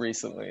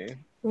recently.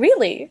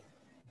 Really?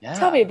 Yeah.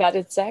 Tell me about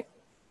it, Zach.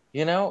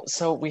 You know,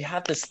 so we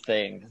had this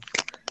thing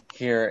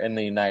here in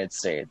the United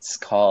States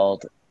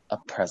called a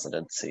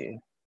presidency.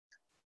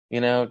 You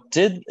know,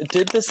 did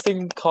this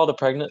thing called a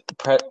pregnancy,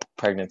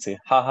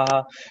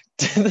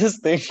 did this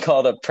thing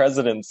called a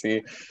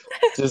presidency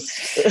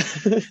just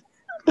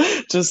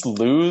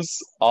lose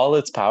all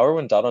its power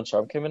when Donald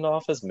Trump came into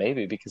office?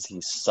 Maybe, because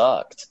he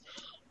sucked.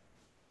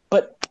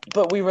 But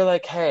we were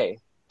like, hey,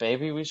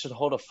 maybe we should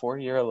hold a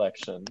 4-year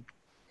election.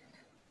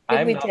 We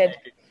did. Making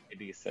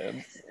any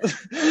sense.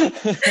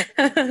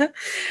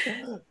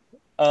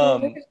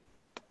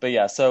 But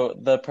yeah, so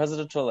the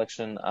presidential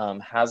election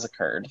has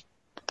occurred.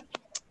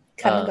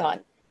 Come and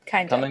gone.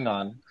 Kind of. Coming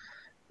on.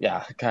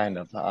 Yeah, kind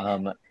of.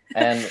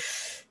 And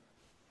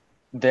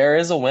there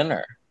is a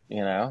winner,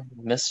 you know.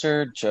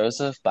 Mr.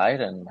 Joseph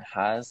Biden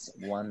has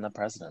won the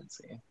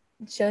presidency.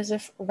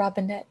 Joseph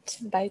Robinette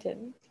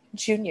Biden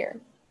Jr.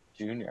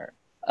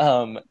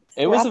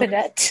 It was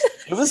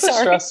a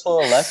stressful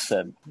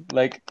election.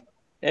 Like,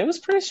 it was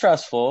pretty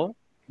stressful.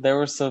 There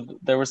were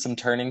some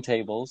turning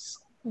tables.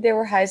 There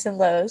were highs and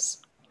lows.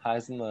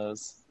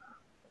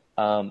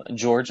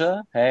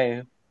 Georgia,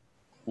 hey,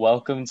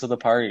 welcome to the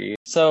party.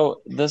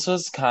 So this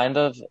was kind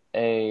of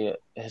a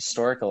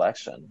historic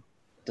election.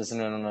 Does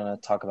anyone want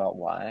to talk about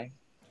why?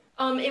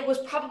 It was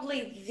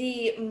probably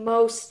the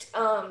most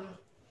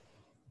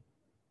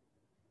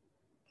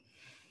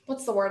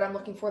what's the word I'm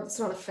looking for that's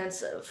not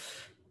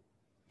offensive?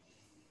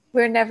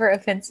 We're never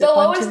offensive. The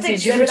lowest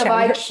exhibit of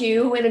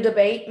IQ in a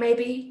debate,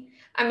 maybe.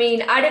 I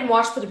mean, I didn't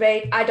watch the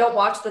debate. I don't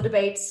watch the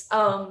debates.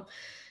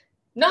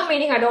 Not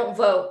meaning I don't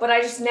vote, but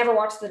I just never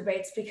watch the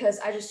debates because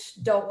I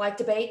just don't like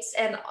debates.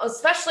 And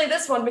especially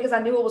this one because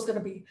I knew it was going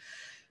to be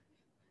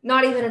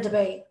not even a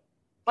debate.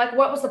 Like,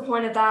 what was the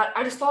point of that?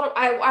 I just thought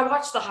I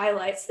watched the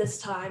highlights this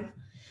time.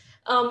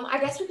 I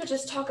guess we could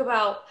just talk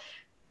about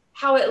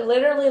how it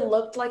literally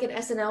looked like an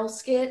SNL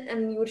skit,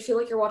 and you would feel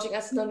like you're watching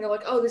SNL, and you're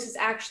like, oh, this is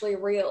actually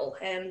real.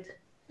 And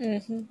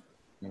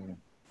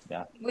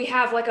yeah, we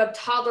have like a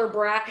toddler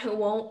brat who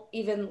won't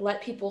even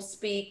let people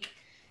speak,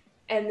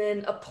 and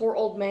then a poor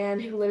old man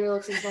who literally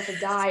looks like he's about to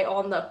die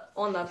on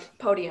the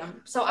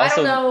podium. So I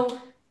don't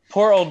know.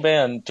 Poor old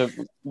man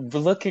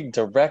looking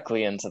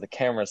directly into the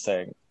camera,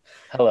 saying,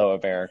 "Hello,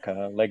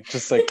 America," like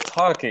just like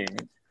talking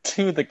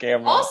to the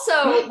camera.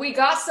 Also, we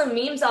got some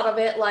memes out of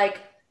it, like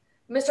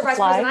Mr. Vice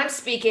President,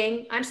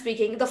 I'm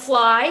speaking. The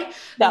Fly.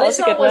 That was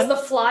a good was one. the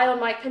fly on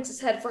Mike Pence's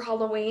head for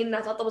Halloween, and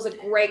I thought that was a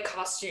great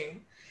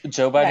costume.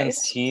 Joe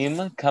Biden's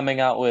team coming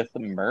out with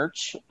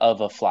merch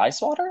of a fly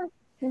swatter?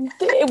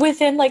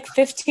 Within like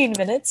 15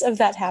 minutes of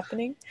that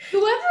happening.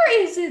 Whoever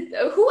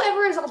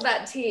is on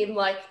that team,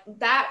 like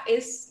that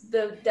is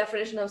the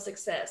definition of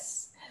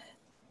success.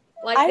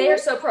 Like they are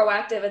so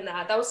proactive in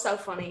that. That was so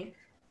funny.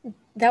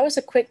 That was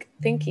a quick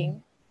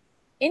thinking.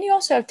 And you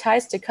also have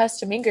ties to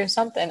Custom Ink or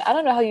something. I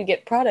don't know how you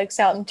get products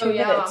out in 2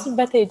 minutes,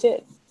 but they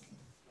did.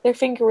 Their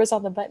finger was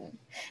on the button.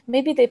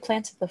 Maybe they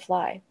planted the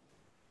fly.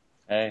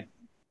 Hey.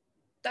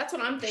 That's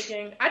what I'm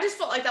thinking. I just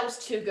felt like that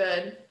was too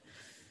good.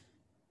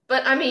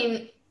 But I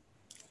mean,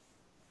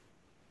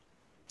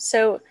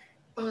 so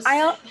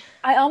I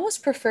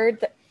almost preferred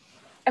that.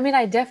 I mean,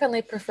 I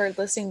definitely preferred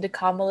listening to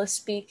Kamala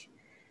speak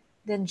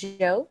than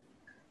Joe,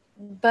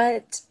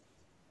 but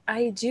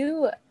I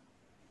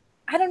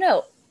don't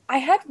know. I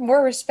had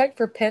more respect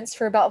for Pence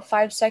for about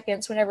 5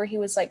 seconds whenever he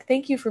was like,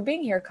 "Thank you for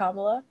being here,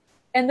 Kamala,"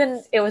 and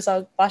then it was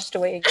all washed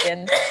away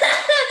again.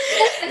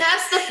 And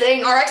that's the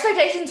thing. Our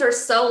expectations are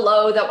so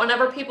low that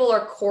whenever people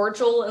are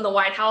cordial in the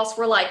White House,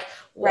 we're like,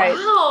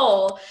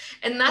 wow.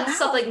 And that's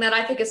something that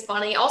I think is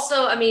funny.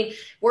 Also, I mean,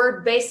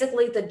 we're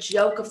basically the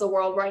joke of the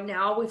world right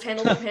now. We've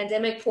handled the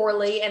pandemic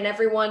poorly, and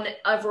everyone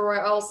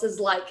everywhere else is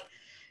like,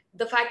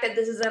 the fact that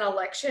this is an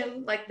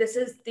election, like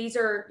these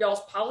are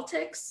y'all's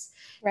politics.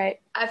 Right.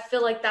 I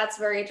feel like that's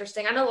very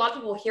interesting. I know a lot of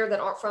people here that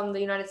aren't from the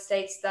United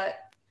States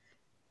that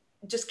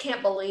just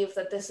can't believe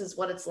that this is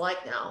what it's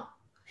like now.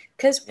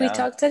 Because we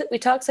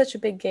talked such a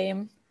big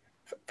game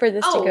for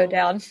this to go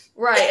down.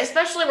 Right.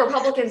 Especially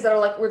Republicans that are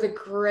like, we're the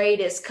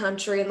greatest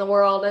country in the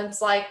world. And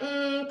it's like,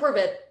 prove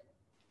it.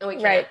 And we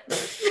can't. Right.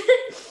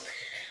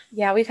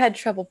 Yeah, we've had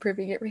trouble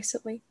proving it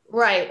recently.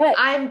 Right. But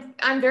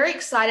I'm very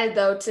excited,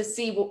 though, to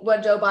see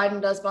what Joe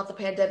Biden does about the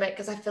pandemic,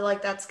 because I feel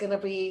like that's going to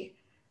be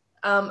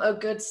a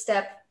good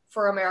step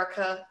for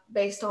America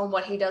based on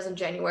what he does in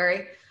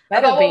January.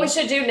 About what we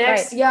should do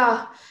next. Right.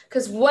 Yeah.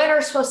 Because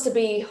winter's supposed to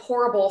be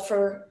horrible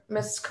for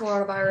Miss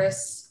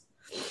Coronavirus.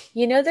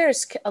 You know,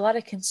 there's a lot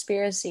of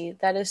conspiracy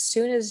that as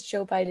soon as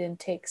Joe Biden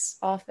takes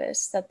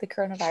office, that the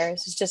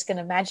coronavirus is just going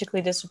to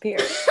magically disappear.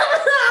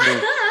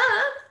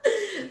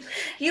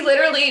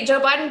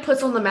 Joe Biden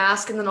puts on the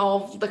mask and then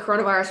all the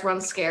coronavirus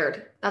runs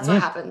scared. That's what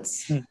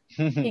happens.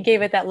 He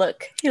gave it that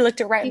look. He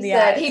looked it right in the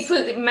eyes. He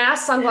put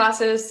mask,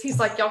 sunglasses. He's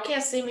like, y'all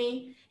can't see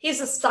me.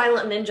 He's a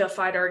silent ninja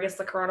fighter against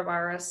the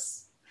coronavirus.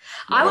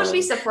 I wouldn't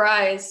be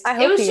surprised. I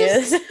hope he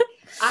is.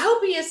 I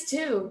hope he is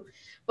too.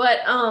 But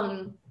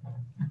I'm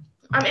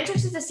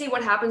interested to see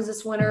what happens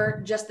this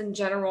winter just in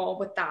general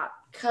with that.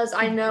 Because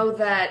I know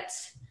that,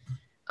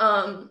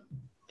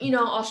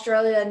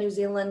 Australia and New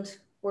Zealand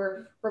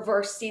were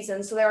reverse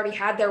seasons. So they already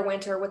had their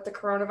winter with the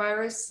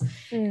coronavirus.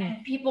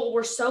 And people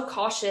were so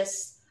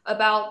cautious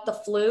about the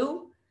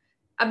flu.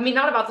 I mean,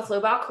 not about the flu,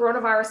 about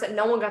coronavirus, that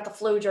no one got the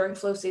flu during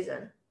flu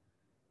season.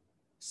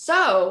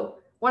 So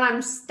what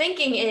I'm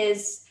thinking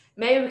is,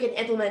 maybe we can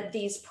implement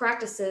these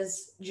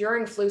practices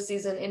during flu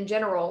season in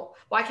general.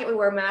 Why can't we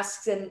wear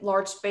masks in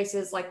large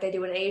spaces like they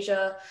do in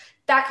Asia?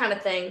 That kind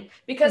of thing.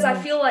 Because I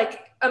feel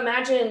like,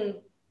 imagine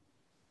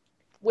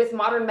with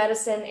modern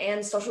medicine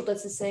and social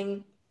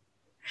distancing,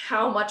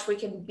 how much we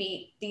can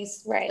beat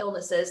these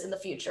illnesses in the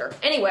future.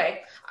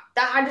 Anyway,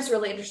 I'm just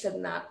really interested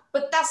in that.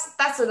 But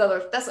that's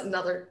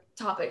another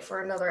topic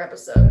for another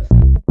episode.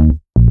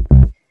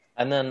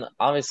 And then,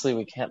 obviously,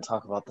 we can't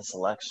talk about this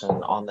election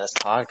on this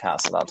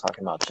podcast without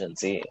talking about Gen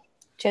Z.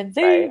 Gen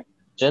Z. Right?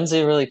 Gen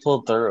Z really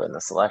pulled through in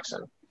this election.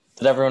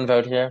 Did everyone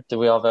vote here? Did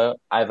we all vote?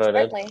 I voted.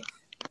 Certainly.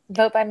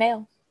 Vote by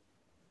mail.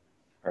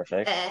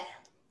 Perfect.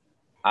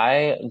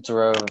 I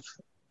drove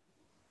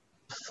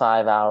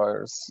 5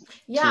 hours.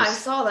 Yeah, I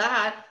saw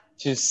that.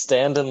 To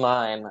stand in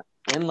line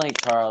in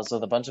Lake Charles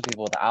with a bunch of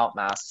people without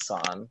masks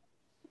on.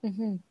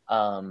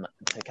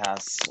 To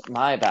cast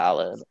my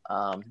ballot.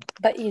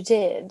 But you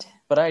did.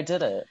 But I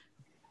did it.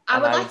 I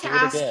would like to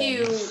ask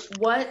you,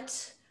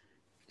 what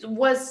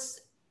was,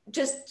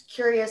 just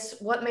curious,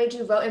 what made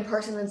you vote in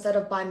person instead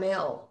of by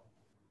mail?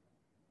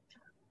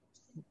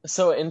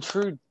 So in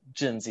true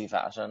Gen Z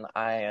fashion,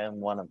 I am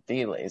one of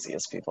the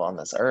laziest people on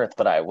this earth,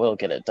 but I will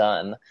get it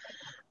done.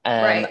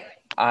 And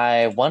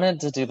I wanted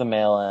to do the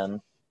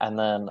mail-in, and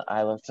then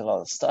I looked at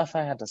all the stuff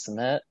I had to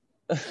submit,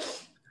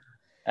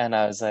 and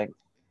I was like,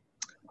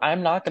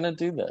 I'm not going to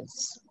do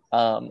this.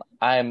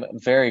 I'm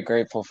very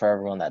grateful for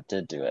everyone that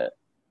did do it.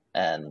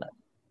 and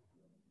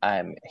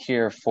I'm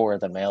here for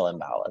the mail-in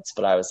ballots.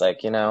 But I was like,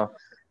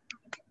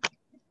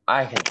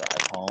 I can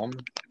drive home.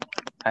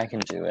 I can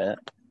do it.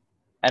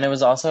 And it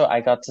was also,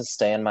 I got to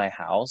stay in my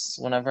house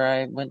whenever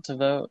I went to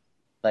vote,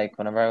 like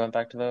whenever I went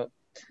back to vote,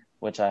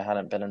 which I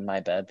hadn't been in my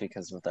bed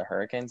because of the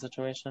hurricane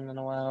situation in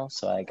a while.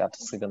 So I got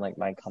to sleep in like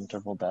my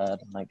comfortable bed.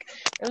 And like,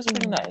 it was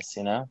pretty nice,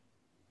 It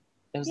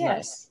was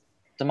nice.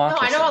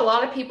 Democracy. No, I know a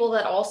lot of people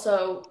that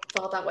also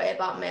felt that way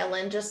about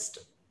mail-in, just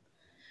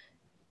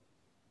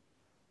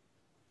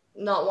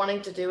not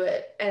wanting to do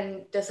it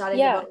and deciding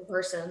to vote in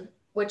person,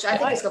 which I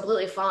think is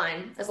completely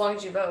fine as long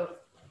as you vote.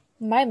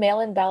 My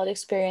mail-in ballot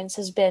experience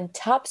has been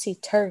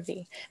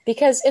topsy-turvy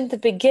because in the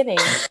beginning,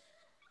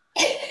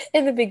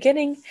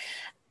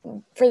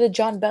 for the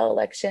John Bell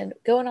election,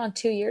 going on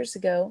 2 years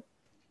ago,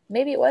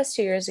 maybe it was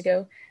 2 years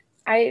ago,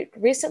 I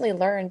recently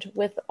learned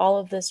with all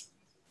of this,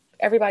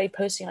 everybody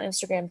posting on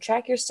Instagram,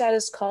 track your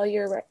status, call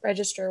your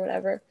register, or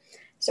whatever.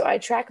 So I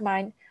track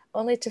mine,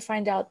 only to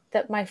find out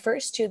that my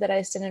first two that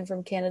I sent in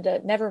from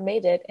Canada never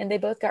made it, and they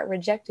both got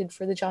rejected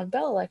for the John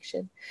Bell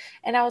election.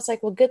 And I was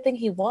like, well, good thing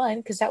he won,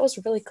 because that was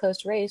a really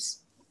close race.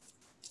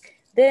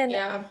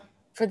 Then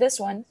for this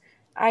one,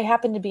 I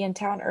happened to be in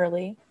town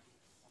early,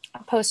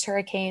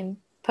 post-hurricane,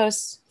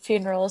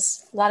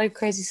 post-funerals, a lot of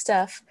crazy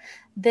stuff.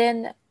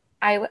 Then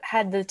I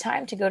had the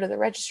time to go to the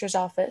registrar's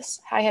office.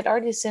 I had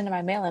already sent in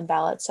my mail-in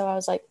ballot, so I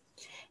was like,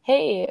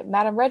 hey,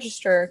 Madam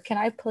Register,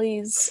 can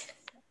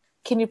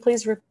you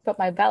please rip up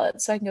my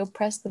ballot so I can go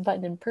press the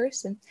button in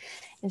person?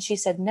 And she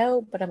said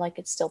no, but I'm like,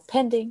 it's still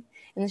pending.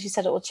 And then she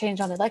said it will change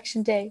on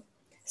election day.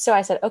 So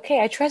I said,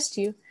 okay, I trust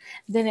you.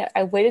 Then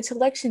I waited till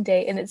election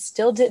day and it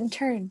still didn't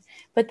turn.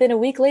 But then a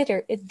week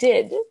later, it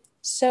did.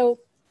 So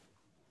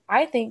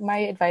I think my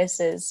advice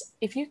is,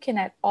 if you can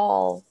at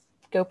all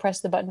go press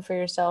the button for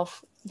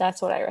yourself,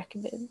 that's what I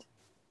recommend.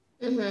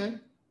 Mm-hmm.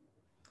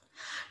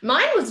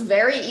 Mine was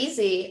very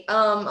easy.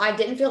 I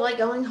didn't feel like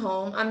going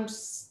home.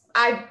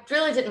 I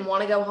really didn't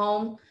want to go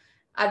home.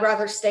 I'd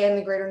rather stay in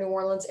the greater New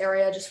Orleans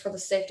area just for the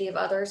safety of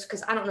others,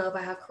 because I don't know if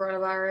I have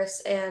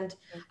coronavirus, and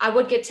I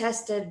would get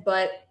tested,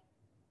 but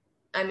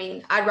I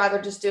mean, I'd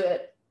rather just do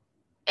it.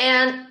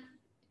 And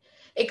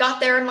it got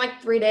there in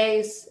like 3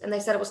 days, and they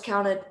said it was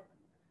counted.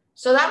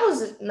 So that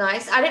was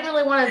nice. I didn't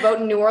really want to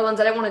vote in New Orleans.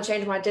 I didn't want to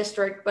change my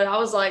district, but I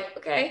was like,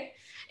 okay.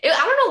 I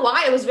don't know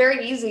why. It was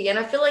very easy. And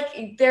I feel like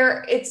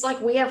it's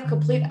like we have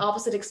complete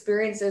opposite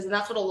experiences, and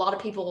that's what a lot of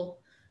people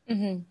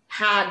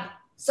had.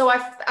 So I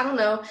don't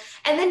know.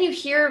 And then you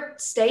hear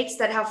states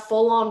that have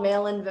full-on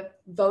mail-in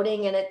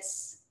voting, and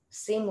it's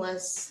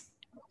seamless.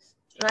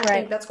 And I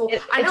think that's cool.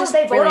 I know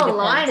they vote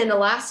online in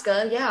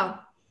Alaska. Yeah.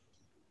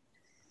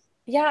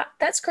 Yeah,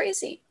 that's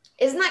crazy.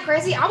 Isn't that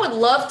crazy? I would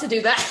love to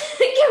do that.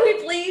 Can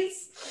we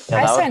please?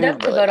 I signed up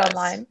to vote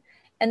online.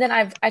 And then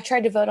I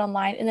tried to vote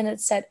online, and then it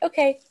said,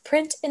 okay,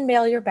 print and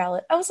mail your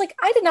ballot. I was like,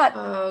 I did not.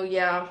 Oh,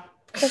 yeah.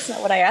 That's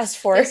not what I asked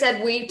for. They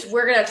said,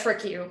 we're going to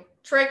trick you.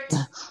 Tricked.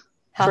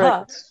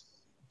 Haha.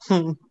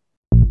 Do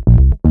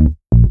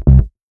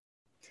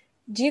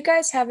you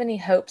guys have any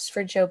hopes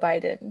for Joe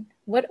Biden?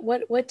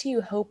 What do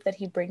you hope that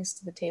he brings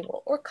to the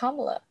table? Or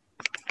Kamala,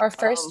 our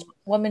first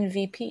woman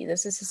VP.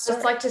 This is historic.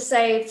 I'd like to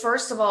say,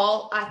 first of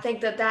all, I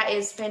think that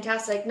is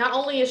fantastic. Not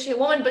only is she a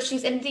woman, but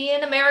she's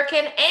Indian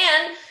American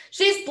and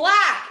she's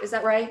Black. Is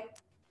that right?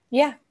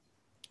 Yeah.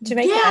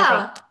 Jamaican.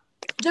 Yeah.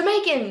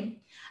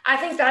 Jamaican. I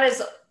think that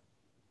is,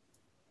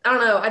 I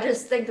don't know. I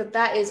just think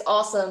that is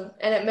awesome.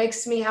 And it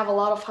makes me have a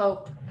lot of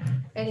hope.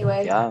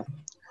 Anyway. Yeah.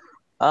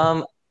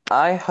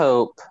 I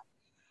hope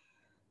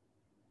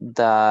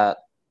that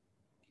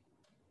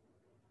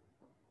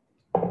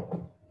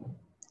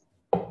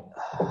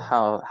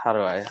how do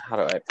I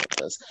put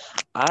this?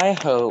 I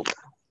hope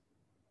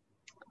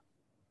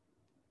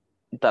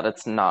that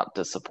it's not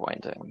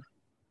disappointing.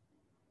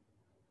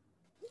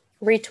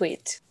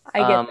 Retweet.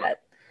 I get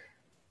that.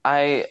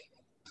 I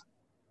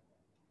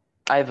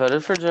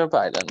voted for Joe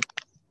Biden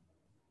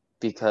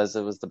because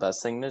it was the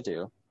best thing to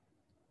do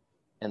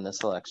in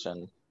this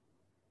election.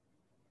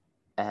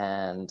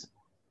 And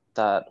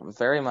that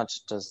very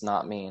much does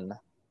not mean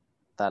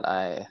that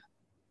I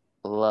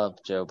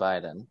love Joe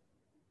Biden.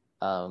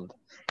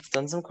 He's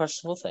done some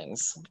questionable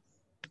things.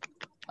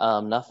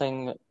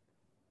 Nothing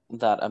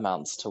that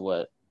amounts to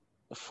what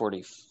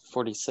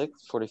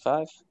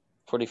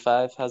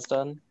 45 has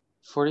done.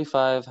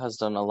 45 has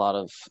done a lot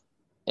of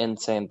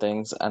insane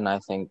things, and I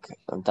think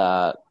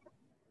that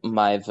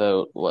my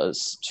vote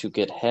was to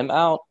get him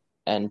out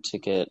and to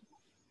get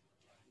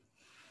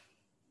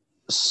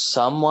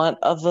somewhat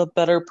of a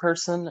better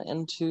person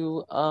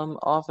into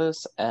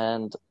office,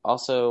 and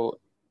also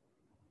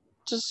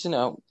just,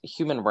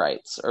 human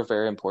rights are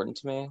very important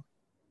to me.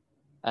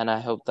 And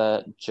I hope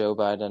that Joe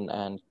Biden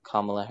and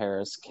Kamala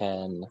Harris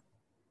can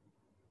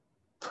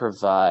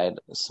provide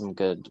some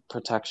good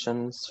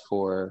protections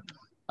for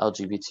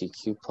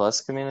LGBTQ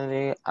plus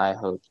community. I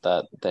hope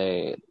that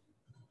they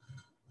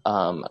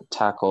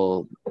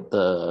tackle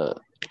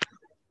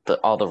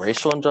all the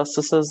racial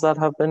injustices that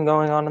have been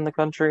going on in the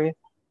country.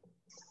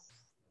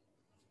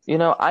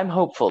 I'm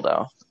hopeful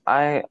though.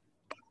 I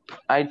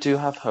I do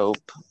have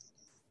hope.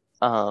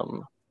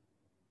 But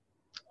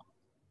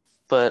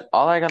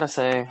all I gotta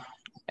say,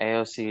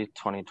 AOC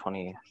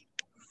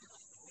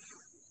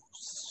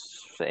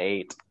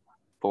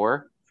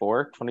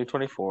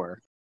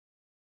 2024.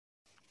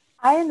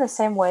 I, in the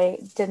same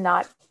way, did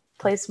not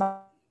place my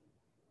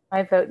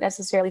vote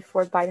necessarily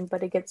for Biden,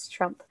 but against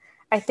Trump.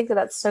 I think that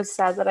that's so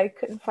sad that I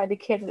couldn't find a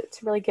candidate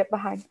to really get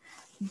behind.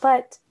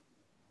 But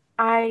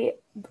I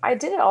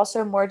did it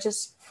also more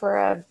just for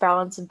a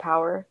balance in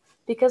power,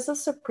 because the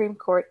Supreme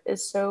Court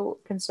is so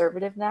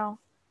conservative now,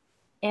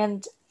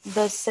 and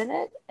the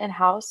Senate and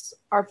House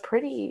are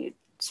pretty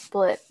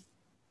split.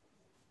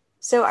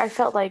 So I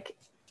felt like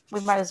we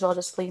might as well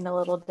just lean a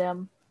little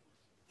dim.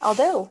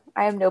 Although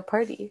I am no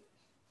party.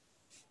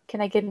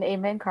 Can I get an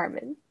amen,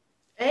 Carmen?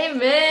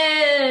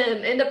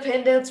 Amen.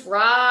 Independence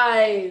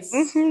rise.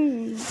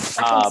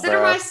 Mm-hmm. I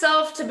consider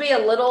myself to be a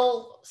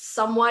little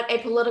somewhat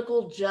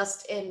apolitical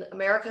just in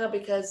America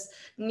because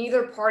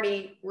neither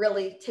party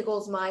really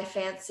tickles my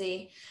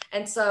fancy.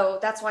 And so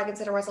that's why I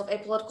consider myself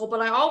apolitical. But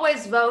I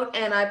always vote,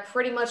 and I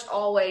pretty much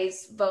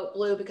always vote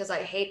blue because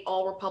I hate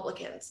all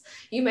Republicans.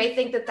 You may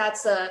think that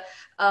that's a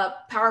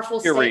powerful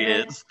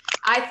statement.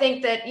 I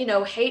think that,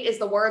 hate is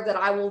the word that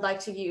I would like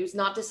to use,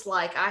 not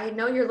dislike. I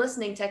know you're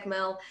listening, Tech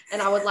Mel,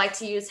 and I would like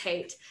to use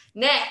hate.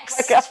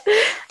 Next.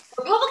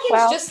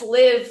 Republicans just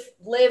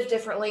live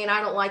differently, and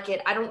I don't like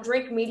it. I don't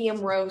drink medium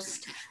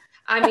roast.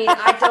 I mean,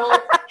 I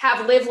don't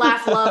have live,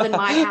 laugh, love in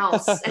my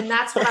house, and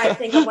that's what I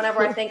think of whenever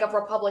I think of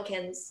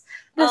Republicans.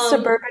 The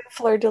suburban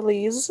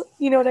fleur-de-lis,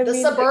 you know what I mean?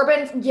 The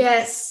suburban,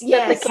 yes.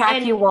 The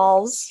khaki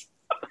walls.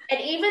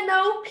 And even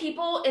though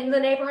people in the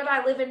neighborhood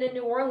I live in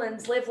New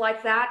Orleans live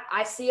like that,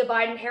 I see a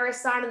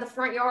Biden-Harris sign in the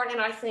front yard,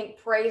 and I think,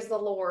 praise the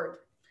Lord.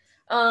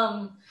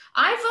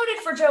 I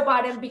voted for Joe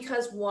Biden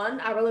because, one,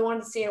 I really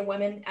wanted to see a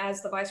woman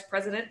as the vice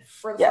president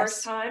for the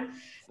first time.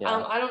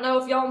 Yeah. I don't know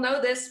if y'all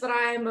know this, but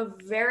I am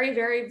very,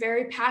 very,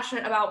 very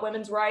passionate about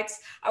women's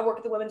rights. I work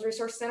at the Women's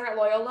Resource Center at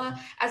Loyola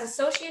as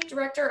Associate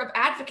Director of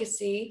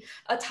Advocacy,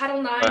 a Title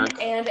IX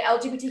and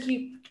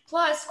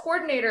LGBTQ+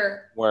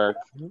 coordinator.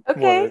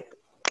 Okay.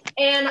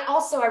 And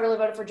also, I really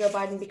voted for Joe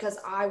Biden because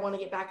I want to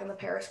get back in the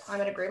Paris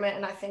Climate Agreement,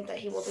 and I think that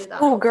he will do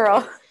that. Oh,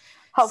 girl.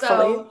 Hopefully.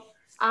 So,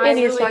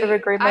 sort of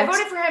agreement. I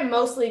voted for him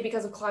mostly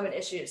because of climate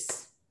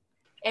issues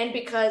and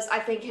because I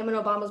think him and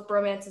Obama's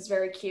bromance is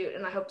very cute,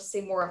 and I hope to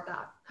see more of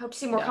that. I hope to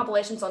see more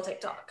compilations on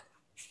TikTok.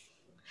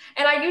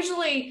 And I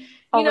usually,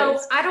 I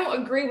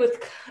don't agree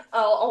with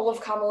all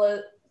of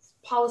Kamala's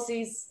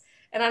policies,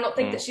 and I don't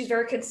think that she's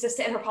very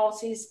consistent in her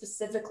policies,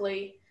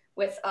 specifically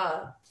with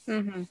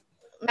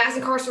mass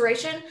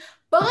incarceration,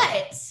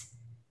 but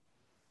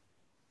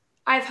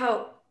I have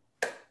hope.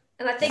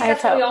 And I think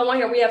that's what we all want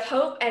here. We have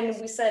hope, and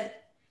we said,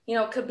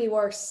 it could be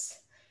worse.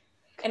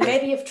 And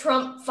maybe if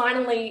Trump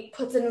finally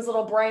puts in his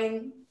little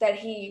brain that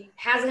he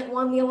hasn't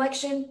won the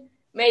election,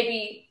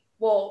 maybe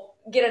we'll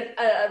get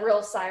a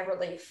real sigh of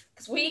relief.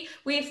 Because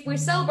we've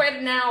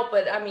celebrated now,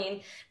 but I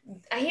mean,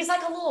 he's like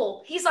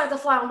the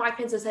fly on Mike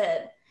Pence's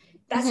head.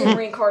 That's him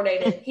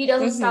reincarnated. He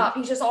doesn't stop.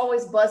 He's just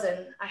always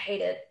buzzing. I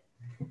hate it.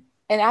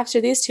 And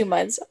after these 2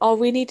 months, all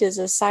we need is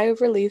a sigh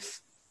of relief.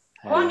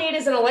 All I need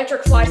is an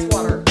electric fly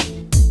swatter.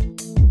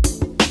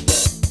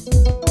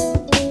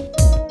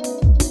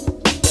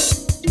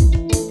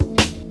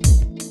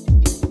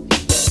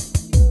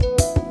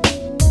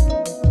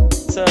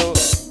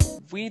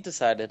 We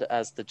decided,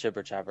 as the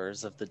jibber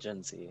jabbers of the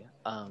Gen Z,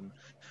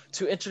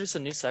 to introduce a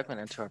new segment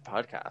into our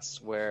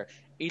podcast where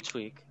each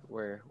week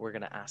we're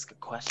going to ask a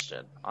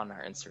question on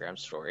our Instagram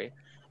story,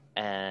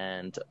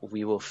 and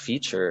we will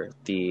feature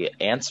the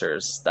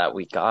answers that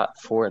we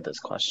got for this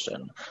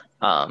question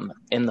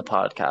in the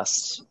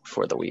podcast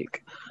for the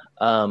week.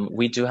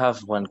 We do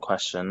have one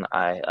question.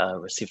 I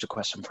received a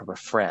question from a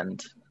friend.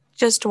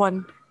 Just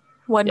one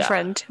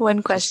friend,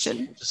 one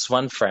question. Just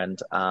one friend.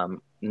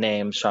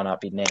 Name shall not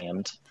be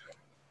named.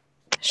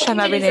 Shall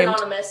not be named.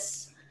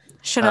 Anonymous.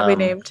 Should not be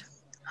named.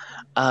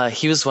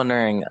 He was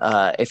wondering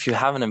if you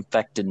have an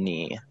infected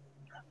knee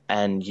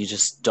and you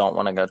just don't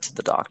want to go to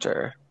the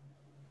doctor,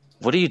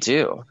 what do you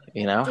do?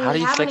 How do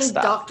you fix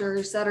that?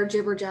 Doctors that are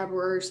jibber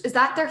jabberers? Is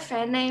that their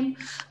fan name?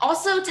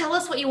 Also, tell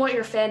us what you want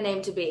your fan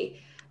name to be.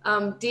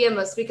 DM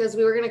us, because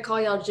we were going to call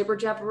y'all jibber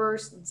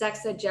jabberers. Zach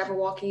said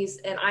jabberwockies,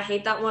 and I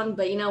hate that one,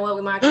 but you know what?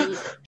 We might have to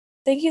use it.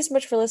 Thank you so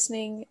much for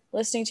listening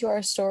to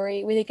our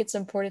story. We think it's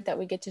important that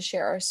we get to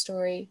share our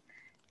story,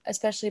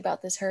 especially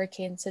about this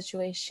hurricane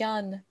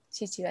situation.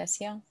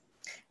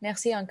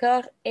 Merci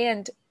encore.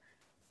 And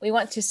we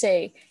want to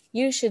say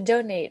you should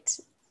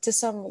donate to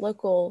some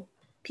local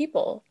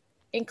people,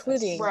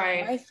 including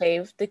my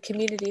fave, the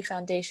Community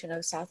Foundation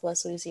of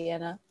Southwest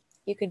Louisiana.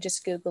 You can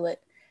just Google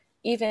it.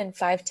 Even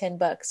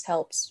 $5-10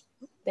 helps.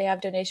 They have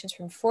donations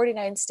from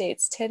 49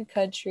 states, 10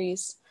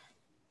 countries.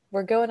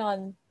 We're going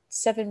on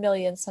 7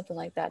 million, something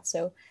like that.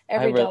 So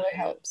every dollar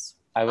helps.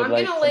 I would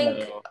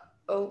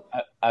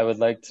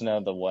like to know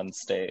the one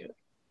state.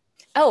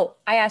 Oh,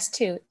 I asked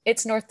too.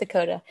 It's North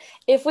Dakota.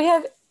 If we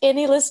have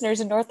any listeners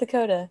in North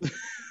Dakota,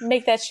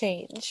 make that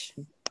change.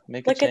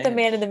 Make Look at the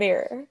man in the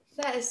mirror.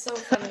 That is so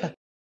funny.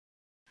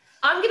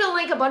 I'm going to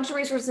link a bunch of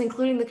resources,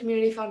 including the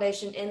Community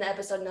Foundation, in the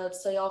episode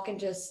notes, so y'all can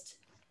just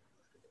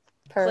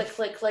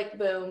click,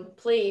 boom.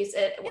 Please,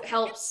 it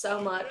helps so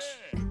much.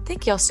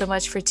 Thank y'all so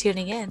much for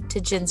tuning in to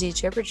Gen Z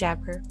Jibber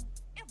Jabber.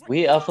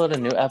 We upload a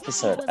new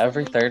episode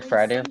every third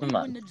Friday of the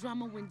month.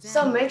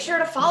 So make sure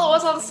to follow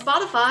us on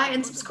Spotify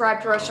and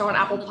subscribe to our show on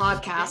Apple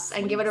Podcasts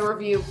and give it a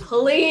review,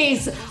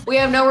 please. We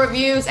have no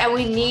reviews and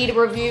we need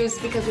reviews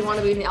because we want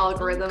to be in the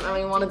algorithm and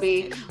we want to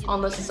be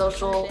on the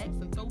social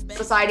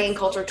society and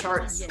culture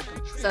charts.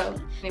 So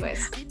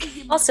anyways.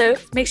 Also,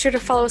 make sure to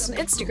follow us on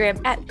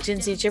Instagram at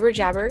Gen Z Jibber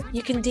Jabber.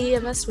 You can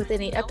DM us with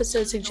any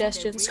episode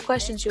suggestions,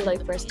 questions you would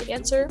like for us to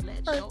answer,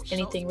 or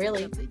anything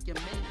really.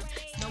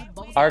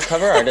 Our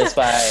cover art is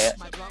by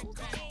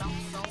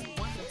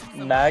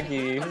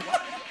Maggie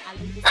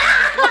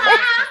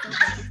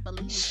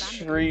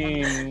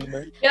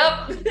Shreen.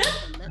 Yep.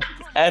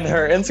 And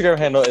her Instagram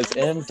handle is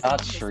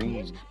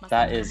m.shreen.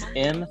 That is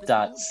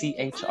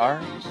m.chreen.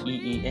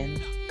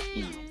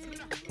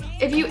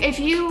 If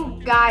you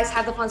guys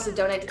have the funds to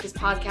donate to this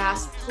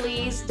podcast,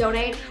 please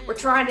donate. We're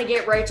trying to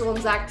get Rachel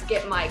and Zach to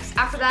get mics.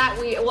 After that,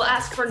 we will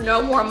ask for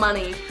no more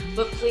money,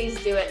 but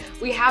please do it.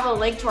 We have a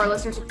link to our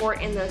listener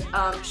support in the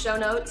show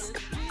notes.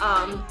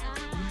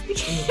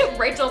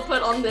 Rachel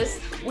put on this,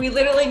 we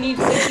literally need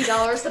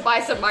 $60 to buy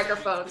some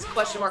microphones,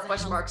 question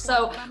mark.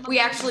 So we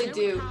actually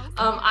do.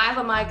 I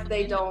have a mic,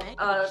 they don't,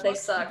 they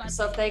suck.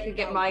 So if they could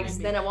get mics,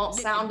 then it won't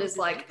sound as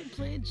like,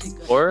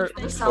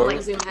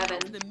 like Zoom heaven.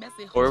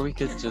 Or we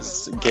could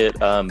just get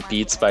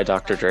Beats by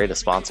Dr. Dre to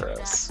sponsor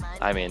us.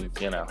 I mean,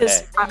 you know,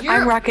 hey.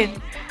 I'm rocking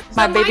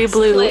my baby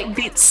blue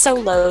Beats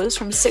solos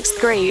from 6th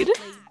grade.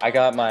 I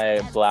got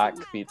my black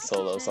Beats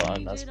solos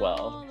on as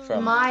well.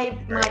 From my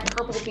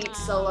purple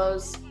Beats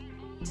solos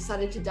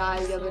decided to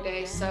die the other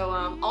day. So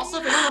also,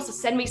 if anyone wants to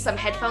send me some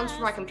headphones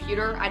for my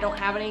computer, I don't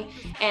have any,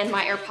 and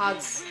my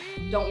AirPods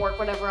don't work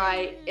whenever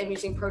I am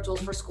using Pro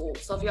Tools for school.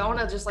 So if y'all want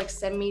to just like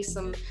send me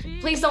some,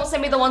 please don't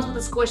send me the ones with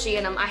the squishy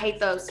in them. I hate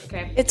those.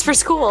 Okay. It's for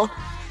school.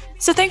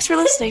 So thanks for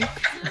listening,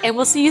 and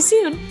we'll see you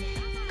soon.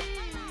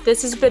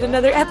 This has been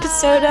another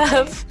episode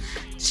of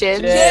Gen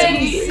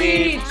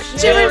Z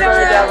Jibber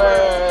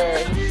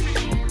Jabber.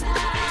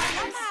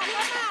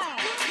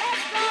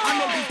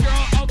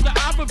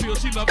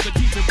 She loves to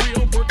keep it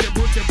real, work it,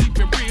 keep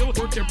it real,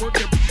 work it,